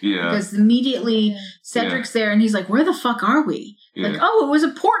Cedric. Yeah. Because immediately Cedric's there, and he's like, where the fuck are we? Yeah. Like, oh, it was a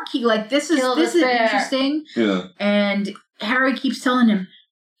Portkey. Like, this is interesting. Yeah. And Harry keeps telling him,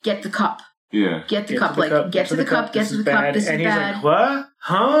 get the cup. Yeah. Get to the cup. Get to the cup. This is bad. And he's like, what?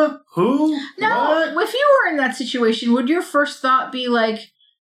 Huh? Who? No, what? if you were in that situation, would your first thought be like,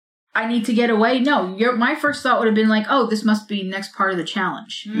 I need to get away? No, my first thought would have been like, oh, this must be next part of the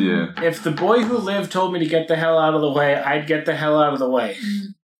challenge. Yeah. If the boy who lived told me to get the hell out of the way, I'd get the hell out of the way.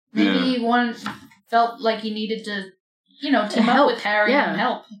 Maybe one felt like he needed to, team up with Harry and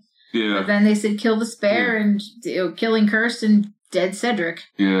help. Yeah. But then they said kill the spare and killing Kirst and dead Cedric.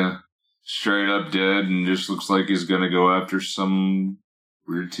 Yeah. Straight up dead and just looks like he's gonna go after some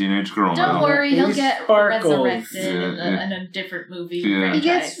weird teenage girl. Don't worry, he'll get resurrected in a different movie. Yeah.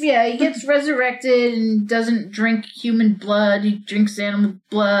 He gets resurrected and doesn't drink human blood. He drinks animal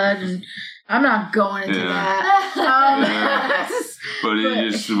blood, and I'm not going into that. But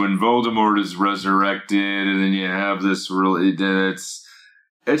when Voldemort is resurrected, and then you have this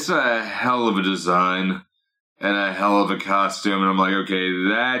it's a hell of a design and a hell of a costume, and I'm like, okay,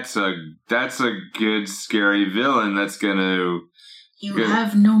 that's a good scary villain that's gonna. You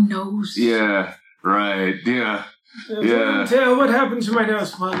have no nose. Yeah, right, yeah. What happened to my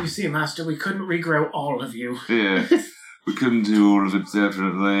nose? Well, you see, Master, we couldn't regrow all of you. Yeah. We couldn't do all of it,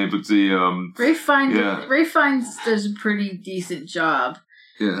 definitely, but Ray Fiennes does a pretty decent job.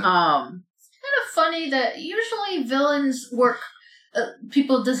 Yeah. It's kind of funny that usually villains work...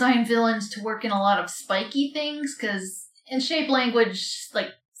 people design villains to work in a lot of spiky things, because in shape language, like,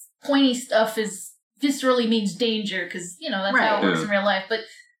 pointy stuff viscerally means danger, because, that's how it works in real life. But,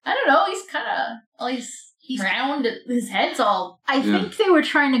 I don't know, he's kind of... He's round, his head's all... I think they were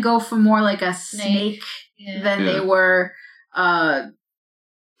trying to go for more like a snake than they were sharp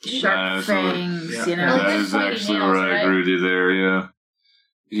fangs, That is actually where I agree with you there, yeah.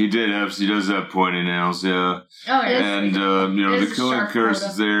 He does have pointy nails, yeah. Oh, yes. And, the killing curse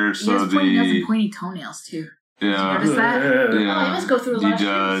is there, so he has pointy nails and pointy toenails, too. Yeah. Did you notice that? Yeah. He must go through a lot of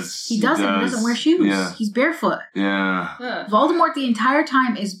shoes. He doesn't wear shoes. Yeah. He's barefoot. Yeah. Voldemort the entire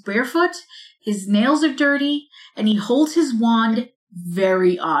time is barefoot, his nails are dirty, and he holds his wand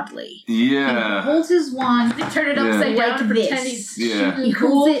very oddly. Yeah. He holds his wand, turn it upside down and pretend he's He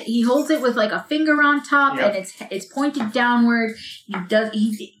holds it with like a finger on top, and it's pointed downward. He just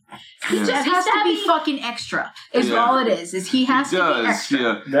has to be fucking extra. Is all it is. He has to be extra.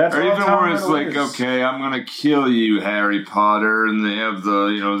 Yeah. That's or all even Tom where it's Riddle like, is. okay, I'm gonna kill you, Harry Potter, and they have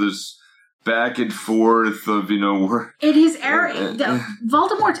the this back and forth of where It is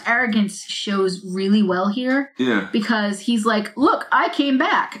Voldemort's arrogance shows really well here. Yeah. Because he's like, look, I came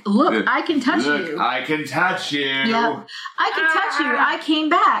back. Look, I can touch you. I can touch you. Yep. I can touch you. I came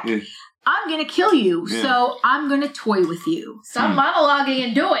back. Yeah. I'm gonna kill you, so I'm gonna toy with you. Stop monologuing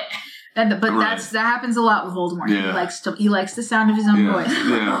and do it. But that happens a lot with Voldemort. Yeah. He likes the sound of his own voice.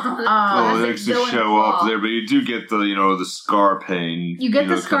 Yeah. He likes to show off there, but you do get the scar pain. You get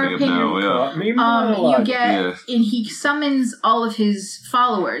the scar pain. You get, and he summons all of his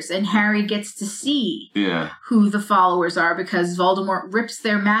followers, and Harry gets to see who the followers are because Voldemort rips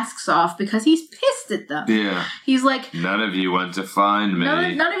their masks off because he's pissed at them. Yeah. He's like, none of you went to find me.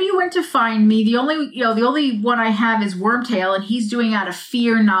 None of you went to find me. The only one I have is Wormtail, and he's doing out of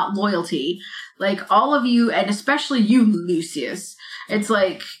fear, not loyalty. Like, all of you, and especially you, Lucius, it's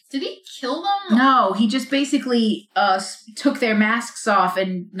like... Did he kill them? No, he just basically took their masks off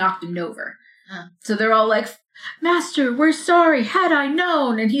and knocked them over. So they're all like, Master, we're sorry, had I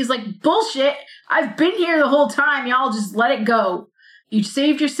known. And he's like, bullshit, I've been here the whole time, y'all just let it go. You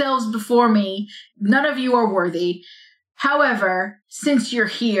saved yourselves before me, none of you are worthy. However, since you're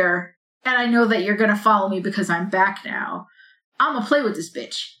here, and I know that you're gonna follow me because I'm back now, I'm gonna play with this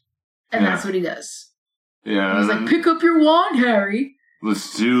bitch. And that's what he does. Yeah. He's like, pick up your wand, Harry.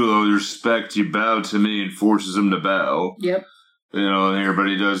 Let's do all the respect, you bow to me, and forces him to bow. Yep. You know, and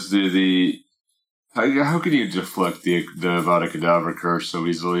everybody does the how can you deflect the Avada Kedavra curse so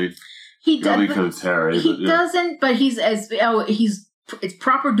easily? He does because it's Harry. He doesn't, but it's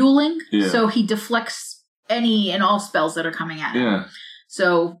proper dueling, so he deflects any and all spells that are coming at him. Yeah.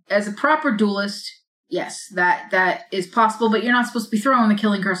 So as a proper duelist, yes, that is possible, but you're not supposed to be throwing the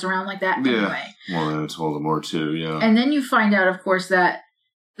killing curse around like that anyway. Well, then it's Voldemort too, yeah. And then you find out, of course, that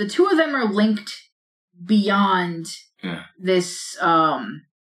the two of them are linked beyond this,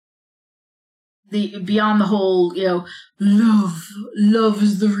 beyond the whole, love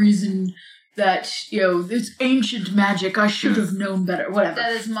is the reason that, this ancient magic, I should have known better, whatever.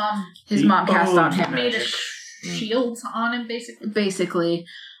 That his mom cast on him. Made a shield on him, basically. Basically.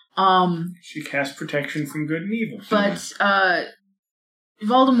 She cast protection from good and evil. But,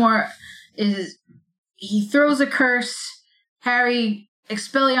 Voldemort he throws a curse. Harry,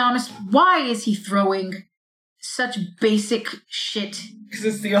 Expelliarmus, why is he throwing such basic shit? Because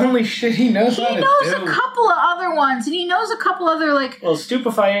it's the only shit he knows how to do. He knows a couple of other ones, and he knows a couple other, like... Well,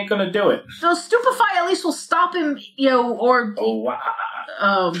 Stupefy ain't gonna do it. So Stupefy at least will stop him, or... Oh,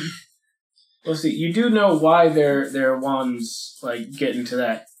 wow. Well, see, you do know why their wands, like, get into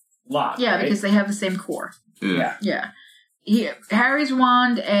that lock, yeah, right? because they have the same core. Yeah. Harry's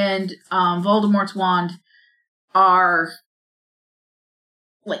wand and Voldemort's wand are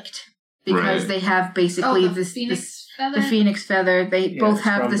linked. Because they have basically the Phoenix Feather? The Phoenix Feather. They both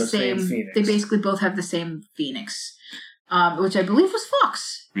have the same Phoenix. They basically both have the same Phoenix. Which I believe was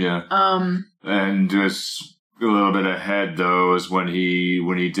Fox. Yeah. And just a little bit ahead, though, is when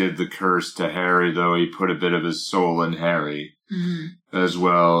he did the curse to Harry, though, he put a bit of his soul in Harry as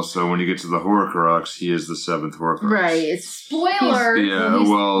well. So when you get to the Horcrux, he is the 7th Horcrux. Right. It's spoiler. He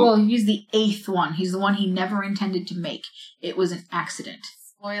used the 8th one. He's the one he never intended to make. It was an accident.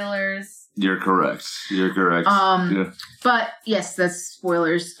 Spoilers. You're correct. But yes, that's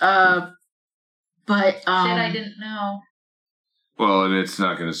spoilers. But shit I didn't know. Well, and it's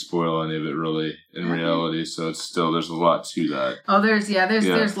not going to spoil any of it really in reality. So it's still there's a lot to that. Oh, there's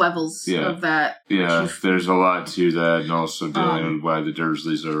levels of that. Yeah, there's a lot to that, and also dealing with why the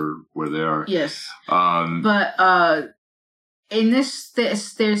Dursleys are where they are. Yes. But in this,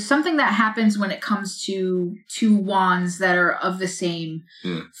 there's something that happens when it comes to two wands that are of the same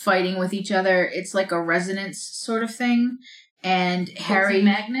fighting with each other. It's like a resonance sort of thing. And Harry...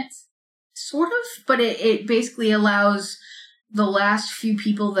 magnets? Sort of, but it basically allows the last few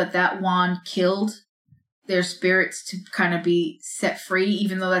people that wand killed, their spirits to kind of be set free,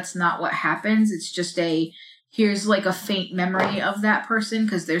 even though that's not what happens. It's just here's like a faint memory of that person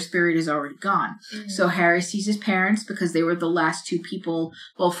because their spirit is already gone. Mm-hmm. So Harry sees his parents because they were the last two people.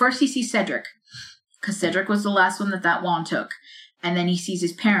 Well, first he sees Cedric because Cedric was the last one that wand took. And then he sees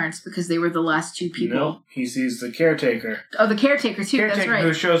his parents because they were the last two people. No, he sees the caretaker. Oh, the caretaker too, that's right.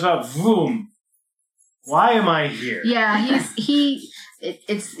 Who shows up, boom. Why am I here? Yeah,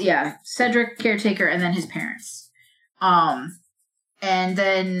 it's Cedric, caretaker, and then his parents. And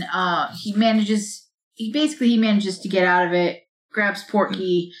then he manages to get out of it, grabs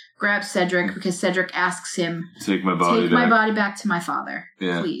Porky, grabs Cedric, because Cedric asks him, Take my body back to my father,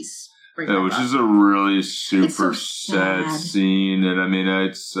 please. Which is a really super sad scene, and I mean, I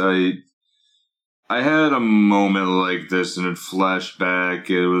had a moment like this, and it flashed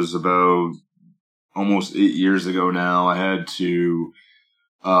back. It was about almost 8 years ago now. I had to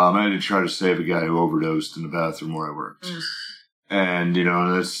try to save a guy who overdosed in the bathroom where I worked. And,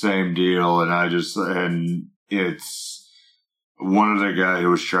 the same deal, and it's one other guy who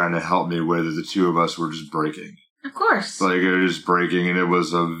was trying to help me with it. The two of us were just breaking. Of course. Like, it was just breaking, and it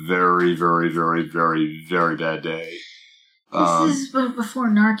was a very, very, very, very, very bad day. This is before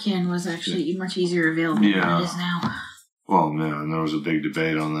Narcan was actually much easier available than it is now. Well, man, there was a big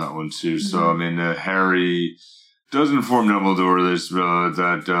debate on that one, too. Mm-hmm. So, I mean, Harry does inform Dumbledore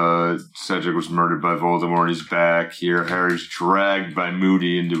that Cedric was murdered by Voldemort. He's back here. Harry's dragged by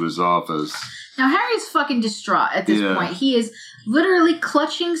Moody into his office. Now, Harry's fucking distraught at this point. He is literally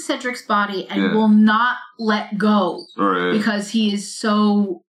clutching Cedric's body and will not let go. Right. Because he is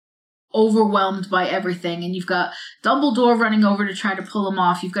so overwhelmed by everything. And you've got Dumbledore running over to try to pull him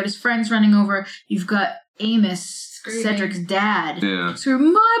off. You've got his friends running over. You've got Amos, Cedric's dad. Yeah.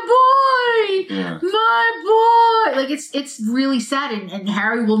 Screaming, my boy! Yeah. My boy! Like, it's really sad. And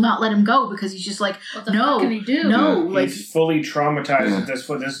Harry will not let him go because he's just like, what the fuck can he do? No. Yeah. Like, He's fully traumatized at this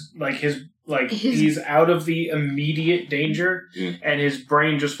point. He's out of the immediate danger, and his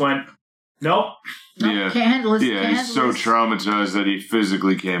brain just went, nope. can't handle this. Yeah, he's so traumatized that he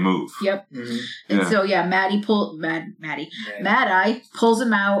physically can't move. Yep. Mm-hmm. And so, Mad-Eye pulls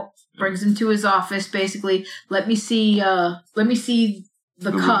him out, brings him to his office, basically, let me see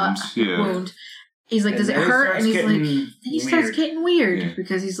the cut wound. He's like, does it hurt? And he starts getting weird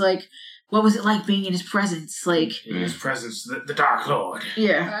because he's like, what was it like being in his presence? Like, in his presence, the Dark Lord.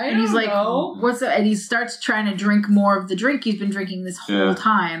 Yeah. And he's like, what's that? And he starts trying to drink more of the drink he's been drinking this whole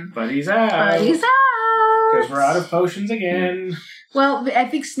time. But he's out. Because we're out of potions again. Well, I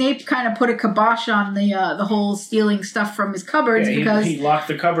think Snape kind of put a kibosh on the whole stealing stuff from his cupboards because he locked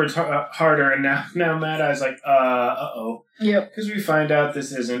the cupboards harder, and now Mad Eye's like, uh-oh. Yep. Because we find out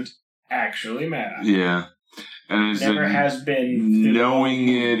this isn't actually Mad Eye. Yeah. And it's never has been. Knowing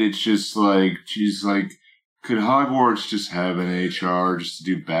it's just like, she's like, could Hogwarts just have an HR just to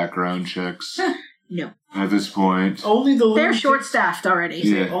do background checks? No. At this point. They're short-staffed already.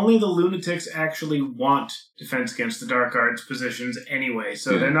 Yeah. Only the lunatics actually want Defense Against the Dark Arts positions anyway,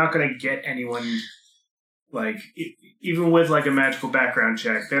 so they're not going to get anyone, like, even with, like, a magical background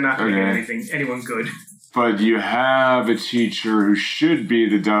check, they're not going to get anyone good. But you have a teacher who should be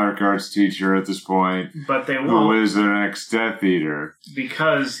the Dark Arts teacher at this point. But they won't. Who is an ex-Death Eater.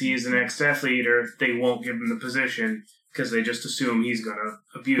 Because he's an ex-Death Eater, they won't give him the position, because they just assume he's going to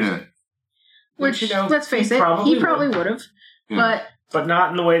abuse it. Which, let's face it, he probably would have. Yeah. But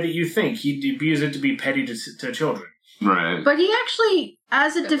not in the way that you think. He'd abuse it to be petty to children. Right. But he actually,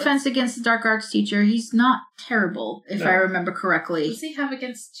 as a Defense Against the Dark Arts teacher, he's not terrible, if I remember correctly. What does he have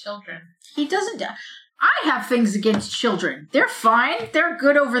against children? He doesn't. I have things against children. They're fine. They're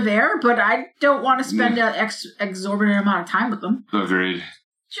good over there, but I don't want to spend an exorbitant amount of time with them. Agreed.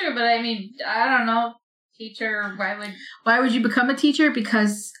 Sure, but I mean, I don't know. Teacher, why would you become a teacher?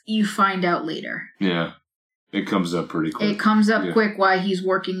 Because you find out later. Yeah. It comes up pretty quick. It comes up quick why he's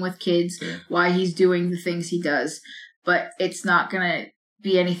working with kids, why he's doing the things he does. But it's not going to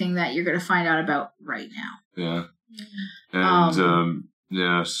be anything that you're going to find out about right now. Yeah. And,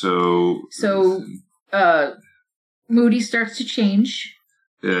 So, Moody starts to change.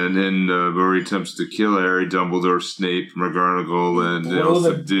 And then Murray attempts to kill Harry, Dumbledore, Snape, McGonagall, and the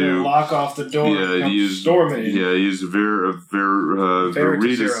lock off the door. Yeah, he used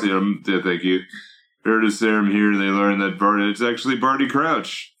Veritaserum. Thank you. Veritaserum here, and they learn that it's actually Barty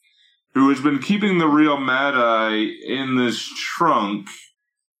Crouch, who has been keeping the real Mad Eye in this trunk.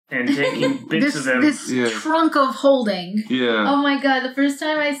 And taking bits of them. This trunk of holding. Yeah. Oh my god, the first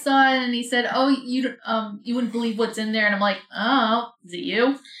time I saw it and he said, you wouldn't believe what's in there. And I'm like, oh, is it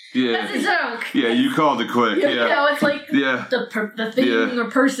you? Yeah. That's a joke. Yeah, you called it quick. You know, it's like the thing or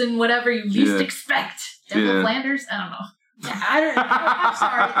person, whatever you least expect. Devil Flanders? I don't know. I'm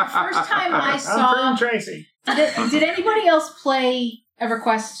sorry. The first time I saw... Tracy. Did anybody else play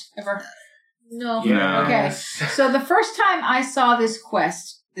EverQuest ever? No. Yeah. Okay. So the first time I saw this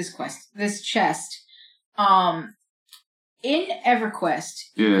chest, in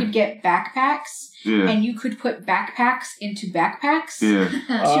EverQuest, you could get backpacks, and you could put backpacks into backpacks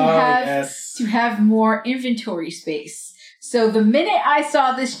to have more inventory space. So the minute I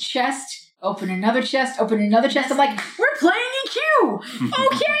saw this chest, open another chest, I'm like, we're playing in queue!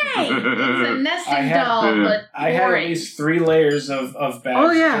 Okay! It's a nesting doll, but I had at least 3 layers of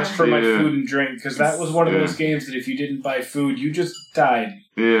bags just for my food and drink, because that was one of those games that if you didn't buy food, you just died.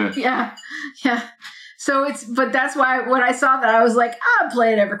 Yeah. So but that's why when I saw that, I was like, I'm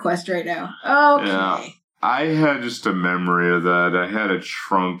playing EverQuest right now. Okay. Yeah. I had just a memory of that. I had a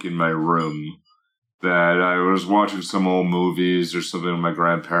trunk in my room that I was watching some old movies or something with my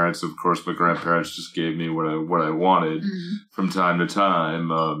grandparents. Of course, my grandparents just gave me what I wanted from time to time.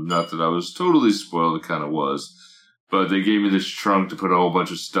 Not that I was totally spoiled, it kind of was. But they gave me this trunk to put a whole bunch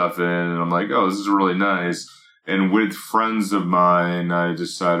of stuff in, and I'm like, oh, this is really nice. And with friends of mine, I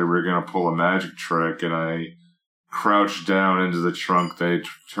decided we were going to pull a magic trick, and I crouched down into the trunk. They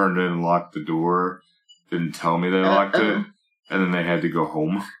turned in and locked the door. Didn't tell me they locked it. And then they had to go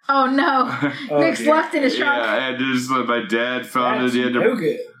home. Oh, no. Nick's left in his trunk. Yeah, and just my dad found That's it. He had to, no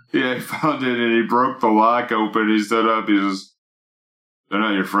good. Yeah, he found it, and he broke the lock open. He stood up. He just, they're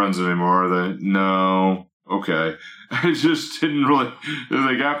not your friends anymore, are they? No. Okay. I just didn't really,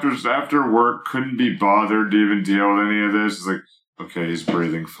 like, after work, couldn't be bothered to even deal with any of this. It's like, Okay, he's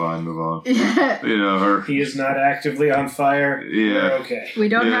breathing fine, move on. You know, her... He is not actively on fire. Yeah. We're okay. We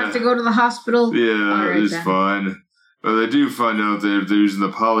don't have to go to the hospital. Yeah, right, it's then. fine. But they do find out that if they're using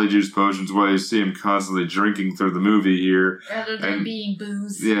the polyjuice potions, why you see him constantly drinking through the movie here. Rather than being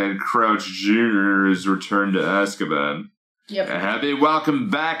booze. Yeah, and Crouch Jr. is returned to Azkaban. Yep. And happy welcome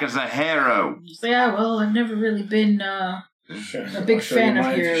back as a hero. Yeah, well, I've never really been a big fan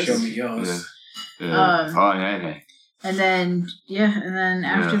of heroes. Show me yours. And then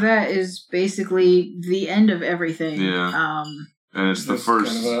after that is basically the end of everything. Yeah. And it's the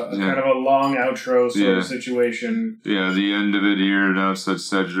first... Kind of a long outro sort of situation. Yeah, the end of it here announced that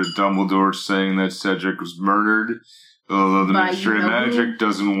Dumbledore saying that Cedric was murdered. Although the Ministry of Magic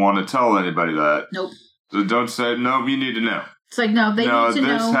doesn't want to tell anybody that. Nope. So don't say, no, you need to know. It's like, no, they need to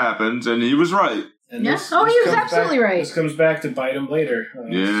know. This happened, and he was right. And he was absolutely right. This comes back to bite him later.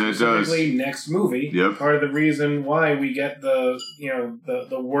 Yeah, it does. Next movie. Yep. Part of the reason why we get the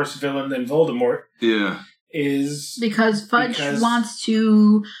worse villain than Voldemort. Yeah. Is because Fudge wants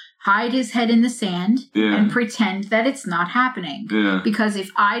to hide his head in the sand and pretend that it's not happening. Yeah. Because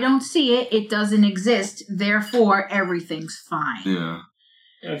if I don't see it, it doesn't exist. Therefore, everything's fine. Yeah.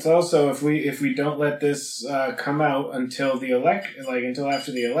 It's also if we don't let this come out until the until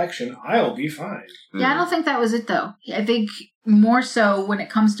after the election, I'll be fine. Yeah, I don't think that was it though. I think more so when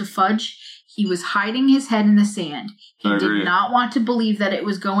it comes to Fudge, he was hiding his head in the sand. He did not want to believe that it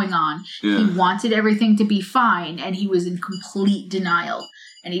was going on. Yeah. He wanted everything to be fine, and he was in complete denial.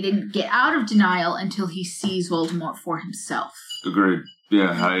 And he didn't get out of denial until he sees Voldemort for himself. Agreed.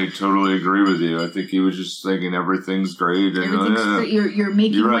 Yeah, I totally agree with you. I think he was just thinking everything's great. And, you're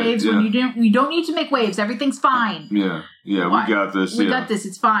making waves when you don't need to make waves. Everything's fine. Yeah, we got this. We got this.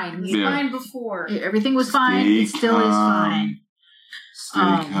 It's fine. It was fine before. Everything was fine. It still is fine. Stay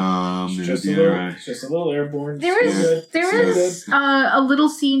calm. Just a little airborne. There is a little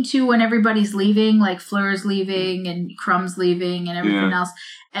scene too when everybody's leaving, like Fleur's leaving and Crumb's leaving and everything else,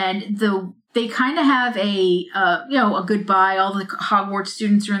 and they kind of have a goodbye. All the Hogwarts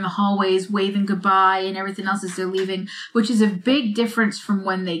students are in the hallways waving goodbye and everything else as they're leaving, which is a big difference from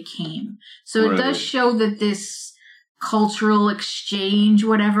when they came. So it does show that this cultural exchange,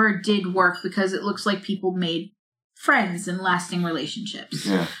 whatever, did work because it looks like people made friends and lasting relationships.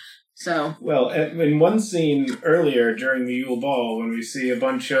 Yeah. So well, in one scene earlier during the Yule Ball, when we see a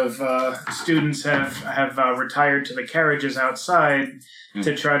bunch of students have retired to the carriages outside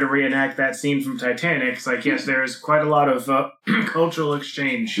to try to reenact that scene from Titanic, it's like yes, there is quite a lot of cultural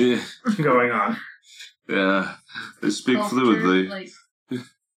exchange going on. Yeah, they speak fluidly. Like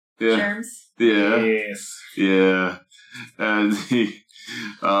germs. Yeah. Yes. Yeah. And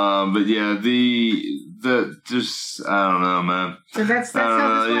but yeah, just I don't know, man. So that's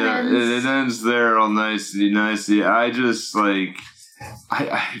how this one ends. It ends there all nicely. I just like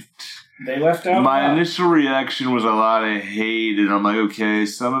they left out. My initial reaction was a lot of hate, and I'm like, okay,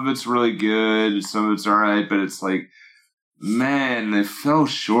 some of it's really good, some of it's all right, but it's like, man, they fell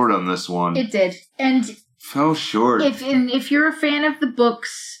short on this one. It did, and fell short. If you're a fan of the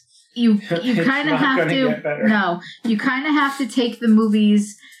books. You kind of have to you kind of have to take the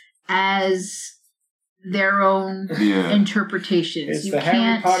movies as their own interpretations. It's the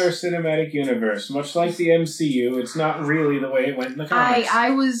Harry Potter cinematic universe, much like the MCU. It's not really the way it went in the comics. I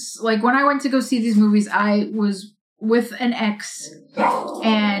was like when I went to go see these movies, I was with an ex,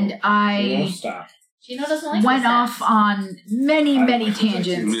 and I Gino doesn't like went off on many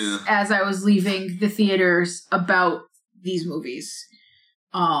tangents as I was leaving the theaters about these movies.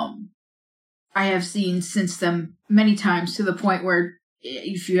 I have seen since them many times to the point where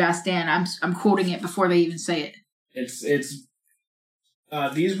if you ask Dan, I'm quoting it before they even say it. It's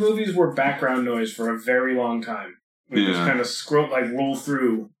these movies were background noise for a very long time. We just kind of roll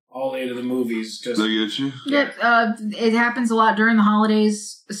through all 8 of the movies. Just I get you. Yep. It happens a lot during the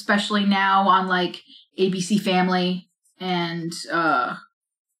holidays, especially now on like ABC Family and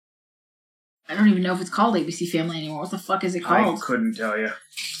I don't even know if it's called ABC Family anymore. What the fuck is it called? I couldn't tell you.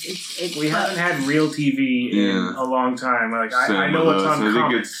 We haven't had real TV in a long time. Like I know it's on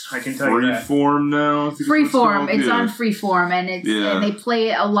comics. I can tell you that. Freeform now. Freeform. It's on Freeform, and and they play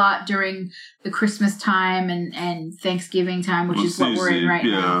it a lot during the Christmas time and Thanksgiving time, which is what we're in right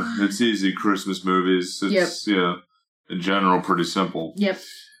now. Yeah, it's easy Christmas movies. It's in general pretty simple. Yep.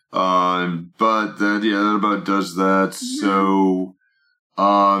 But that about does that. So.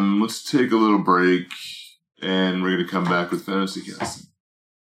 Let's take a little break, and we're going to come back with Fantasy Casting.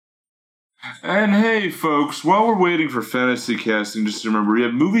 And hey, folks, while we're waiting for Fantasy Casting, just remember, we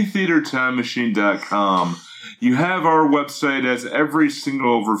have MovieTheaterTimeMachine.com. You have our website as every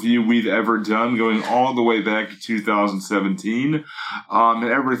single review we've ever done, going all the way back to 2017, and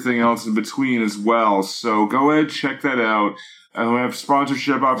everything else in between as well. So go ahead, check that out. And we have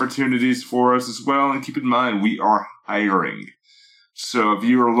sponsorship opportunities for us as well. And keep in mind, we are hiring. So if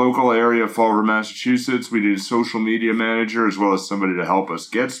you're a local area of Fall River, Massachusetts, we need a social media manager as well as somebody to help us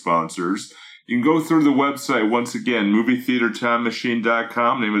get sponsors. You can go through the website once again,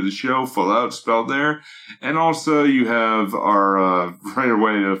 movietheatertimemachine.com, name of the show, full out, spelled there. And also you have our, right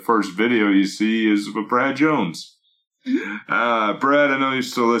away, the first video you see is with Brad Jones. Brad, I know you're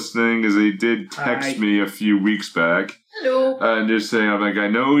still listening, because he did text me a few weeks back. Hello. And just saying, I'm like, I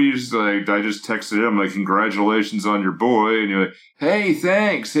know you just like, I just texted him, like, congratulations on your boy. And you're like, hey,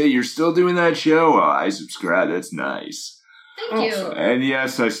 thanks. Hey, you're still doing that show? Oh, I subscribe. That's nice. Thank you. And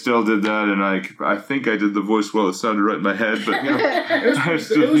yes, I still did that, and I think I did the voice well. It sounded right in my head, but you know,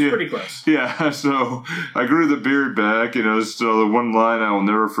 it was pretty close. Yeah, so I grew the beard back, you know, still the one line I will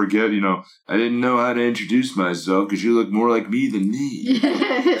never forget, you know, I didn't know how to introduce myself because you look more like me than me. Dun,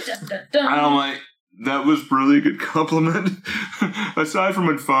 dun, dun. I'm like, that was really a good compliment. Aside from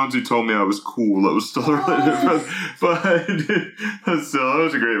when Fonzie told me I was cool, that was still really different. But still, that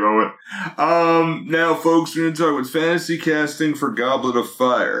was a great moment. Now, folks, we're going to talk about fantasy casting for Goblet of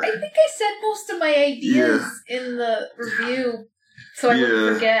Fire. I think I said most of my ideas in the review, so I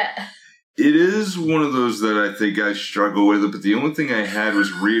wouldn't forget. It is one of those that I think I struggle with, but the only thing I had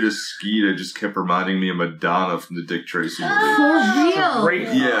was Rita Skeeter just kept reminding me of Madonna from the Dick Tracy movie. For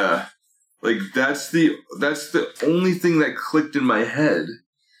real? Yeah. Like, that's the only thing that clicked in my head.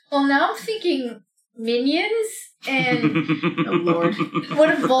 Well, now I'm thinking Minions, and Oh, Lord. what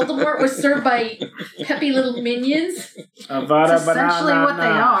if Voldemort was served by peppy little minions? That's essentially what they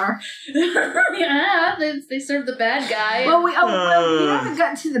are. Yeah, they serve the bad guy. Well, we haven't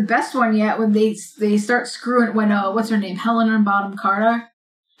gotten to the best one yet when they start screwing, when, what's her name? Helena Bonham Carter?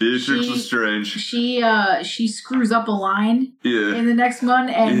 Beatrix Lestrange. She screws up a line Yeah. in the next one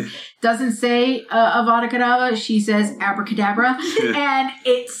and doesn't say Avada Kedavra. She says abracadabra, and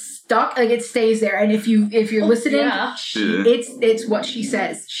it's stuck. Like, it stays there. And if you're listening, it's what she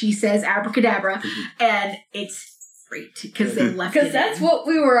says. She says abracadabra, and it's great because they left. Because that's what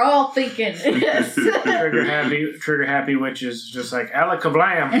we were all thinking. Yes. Trigger happy witches, just like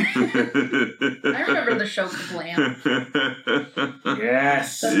Alakablam. I remember the show Kablam.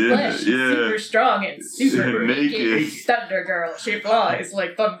 Yes. The flesh is super strong and super naked. Thunder Girl. She flies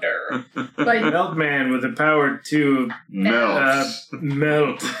like thunder. Like Milkman with the power to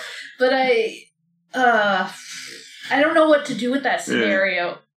melt. But I don't know what to do with that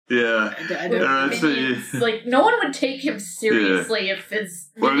scenario. Yeah. Like, no one would take him seriously if his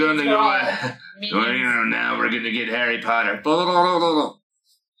we're gonna go now we're gonna get Harry Potter.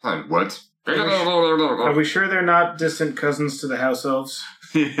 What? Are we sure they're not distant cousins to the house elves?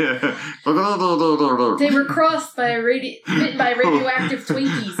 Yeah. They were crossed by bitten by radioactive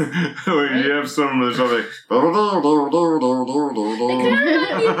Twinkies. Wait, you have some of something. They kind of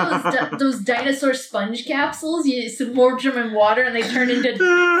remind me of those dinosaur sponge capsules. You submerge them in water and they turn into damp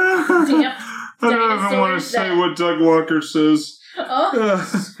dinosaurs. I don't even want to say what Doug Walker says.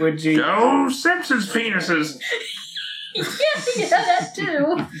 Would you? Go Simpsons penises. yeah, that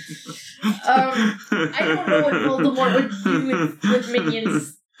too. I don't know what Voldemort would do with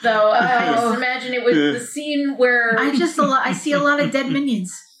minions, though. I just imagine it was the scene where I see a lot of dead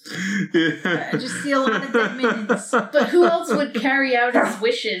minions. Yeah. I just see a lot of dead minions. But who else would carry out his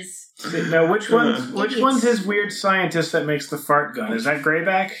wishes? Now, which one's his weird scientist that makes the fart gun? Is that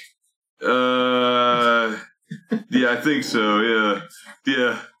Greyback? Yeah, I think so.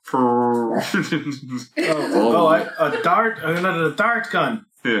 Yeah. A dart gun.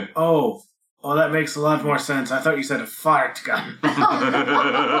 Yeah. Oh, that makes a lot more sense. I thought you said a fart gun.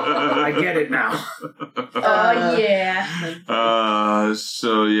 I get it now. Oh, yeah.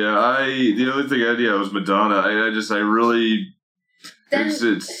 So yeah, the only thing I had was Madonna. I really. That's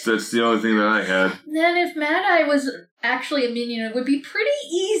the only thing that I had. Then if Mad Eye was actually a minion, it would be pretty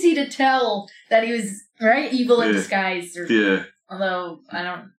easy to tell that he was evil in disguise. Although I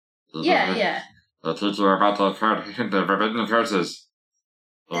don't. Yeah. I'll teach you about the forbidden curses.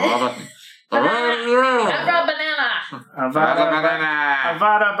 Avada banana.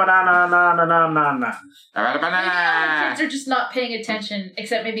 Kids are just not paying attention,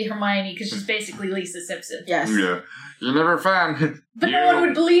 except maybe Hermione, because she's basically Lisa Simpson. Yes. Yeah. You never found. But no one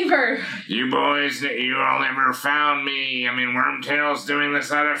would believe her. You boys, you all never found me. I mean, Wormtail's doing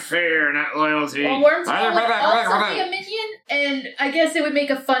this out of fear, not loyalty. Well, Wormtail would also be a minion, and I guess it would make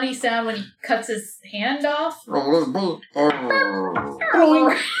a funny sound when he cuts his hand off. Oh,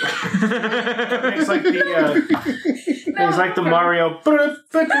 It's like the it's like the Mario. Oh,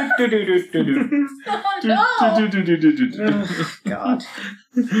 no. God.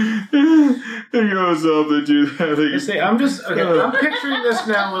 It goes up and do that. You see, I'm picturing this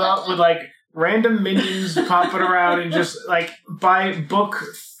now with like random minions popping around and just like by book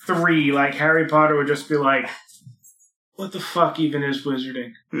 3, like Harry Potter would just be like, what the fuck even is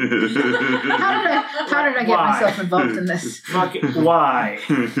wizarding? How did I get myself involved in this? Fuck it, why?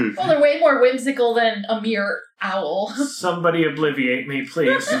 Well, they're way more whimsical than a mere owl. Somebody obliviate me,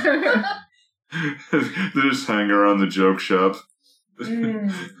 please. They just hang around the joke shop. But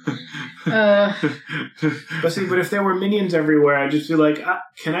if there were minions everywhere, I'd just be like,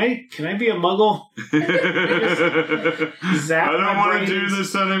 can I be a muggle? I don't want to do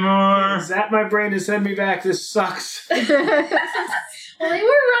this anymore. Zap my brain and send me back. This sucks. Well, they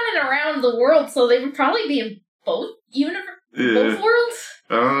were running around the world, so they would probably be in both worlds.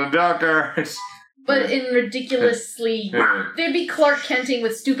 Oh, the doctors. But in ridiculously... They'd be Clark Kenting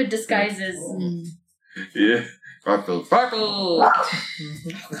with stupid disguises. Yeah. Sparkle.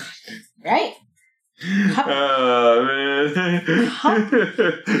 Right? Oh, man.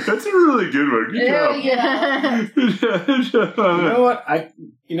 That's a really good one. Good job. Yeah.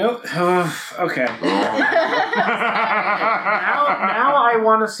 You know what? Okay. now I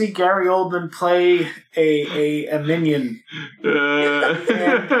want to see Gary Oldman play a minion. And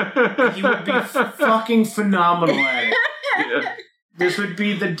he would be fucking phenomenal at it. Yeah. This would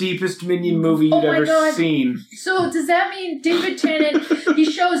be the deepest Minion movie you'd ever seen. So does that mean David Tennant, he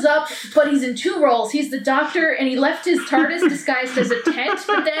shows up, but he's in 2 roles. He's the doctor, and he left his TARDIS disguised as a tent,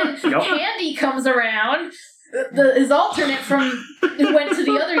 but then Handy comes around, his alternate from who went to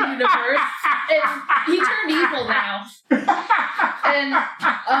the other universe, and he turned evil now. And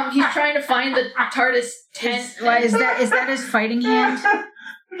he's trying to find the TARDIS tent. Is that his fighting hand?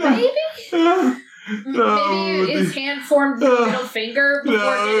 Maybe? No, maybe his hand formed the middle finger before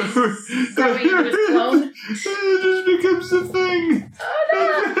going into his clone. It just becomes a thing.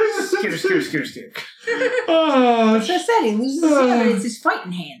 Oh Skitter. That's what I said. He loses his hand. It's his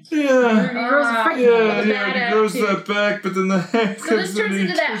fighting hand. Yeah. He grows a fighting hand. He grows that back, but then the hand no. So this turns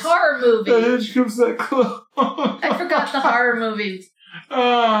into that horror movie. The hand comes that close. I forgot the horror movie.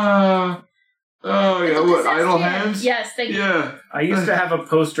 Oh, yeah, what, Idle Hands? Yes, thank you. Yeah. I used to have a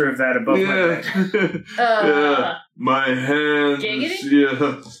poster of that above my bed. Yeah. My hands. Giggity?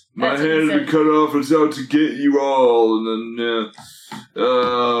 Yeah. My That's hand what has been cut off. It's out to get you all. And then, yeah.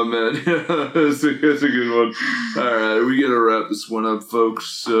 Oh, man. Yeah, that's a good one. All right, we got to wrap this one up, folks.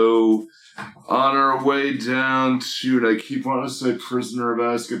 So, on our way down to, I keep wanting to say Prisoner of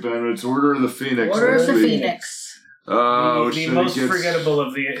Azkaban, but it's Order of the Phoenix. Order of the Phoenix. The most forgettable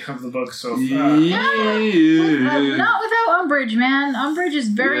of the book so far. Yeah. Not without Umbridge, man. Umbridge is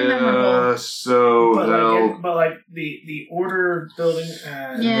very memorable. So, but the order building.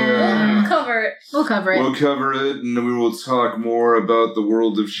 We'll cover it. We'll cover it. We'll cover it, and we will talk more about the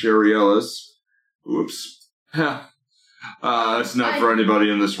world of Sherry Ellis. Oops. That's not for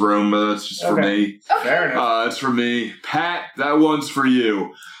anybody in this room, but that's just for me. Okay. Fair enough. It's for me. Pat, that one's for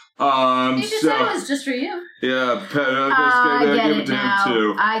you. You just said it was just for you. Yeah, Pat, I get give it it to him now.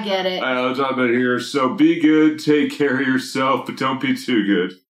 too. I get it. I'll talk about it here. So be good, take care of yourself, but don't be too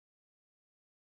good.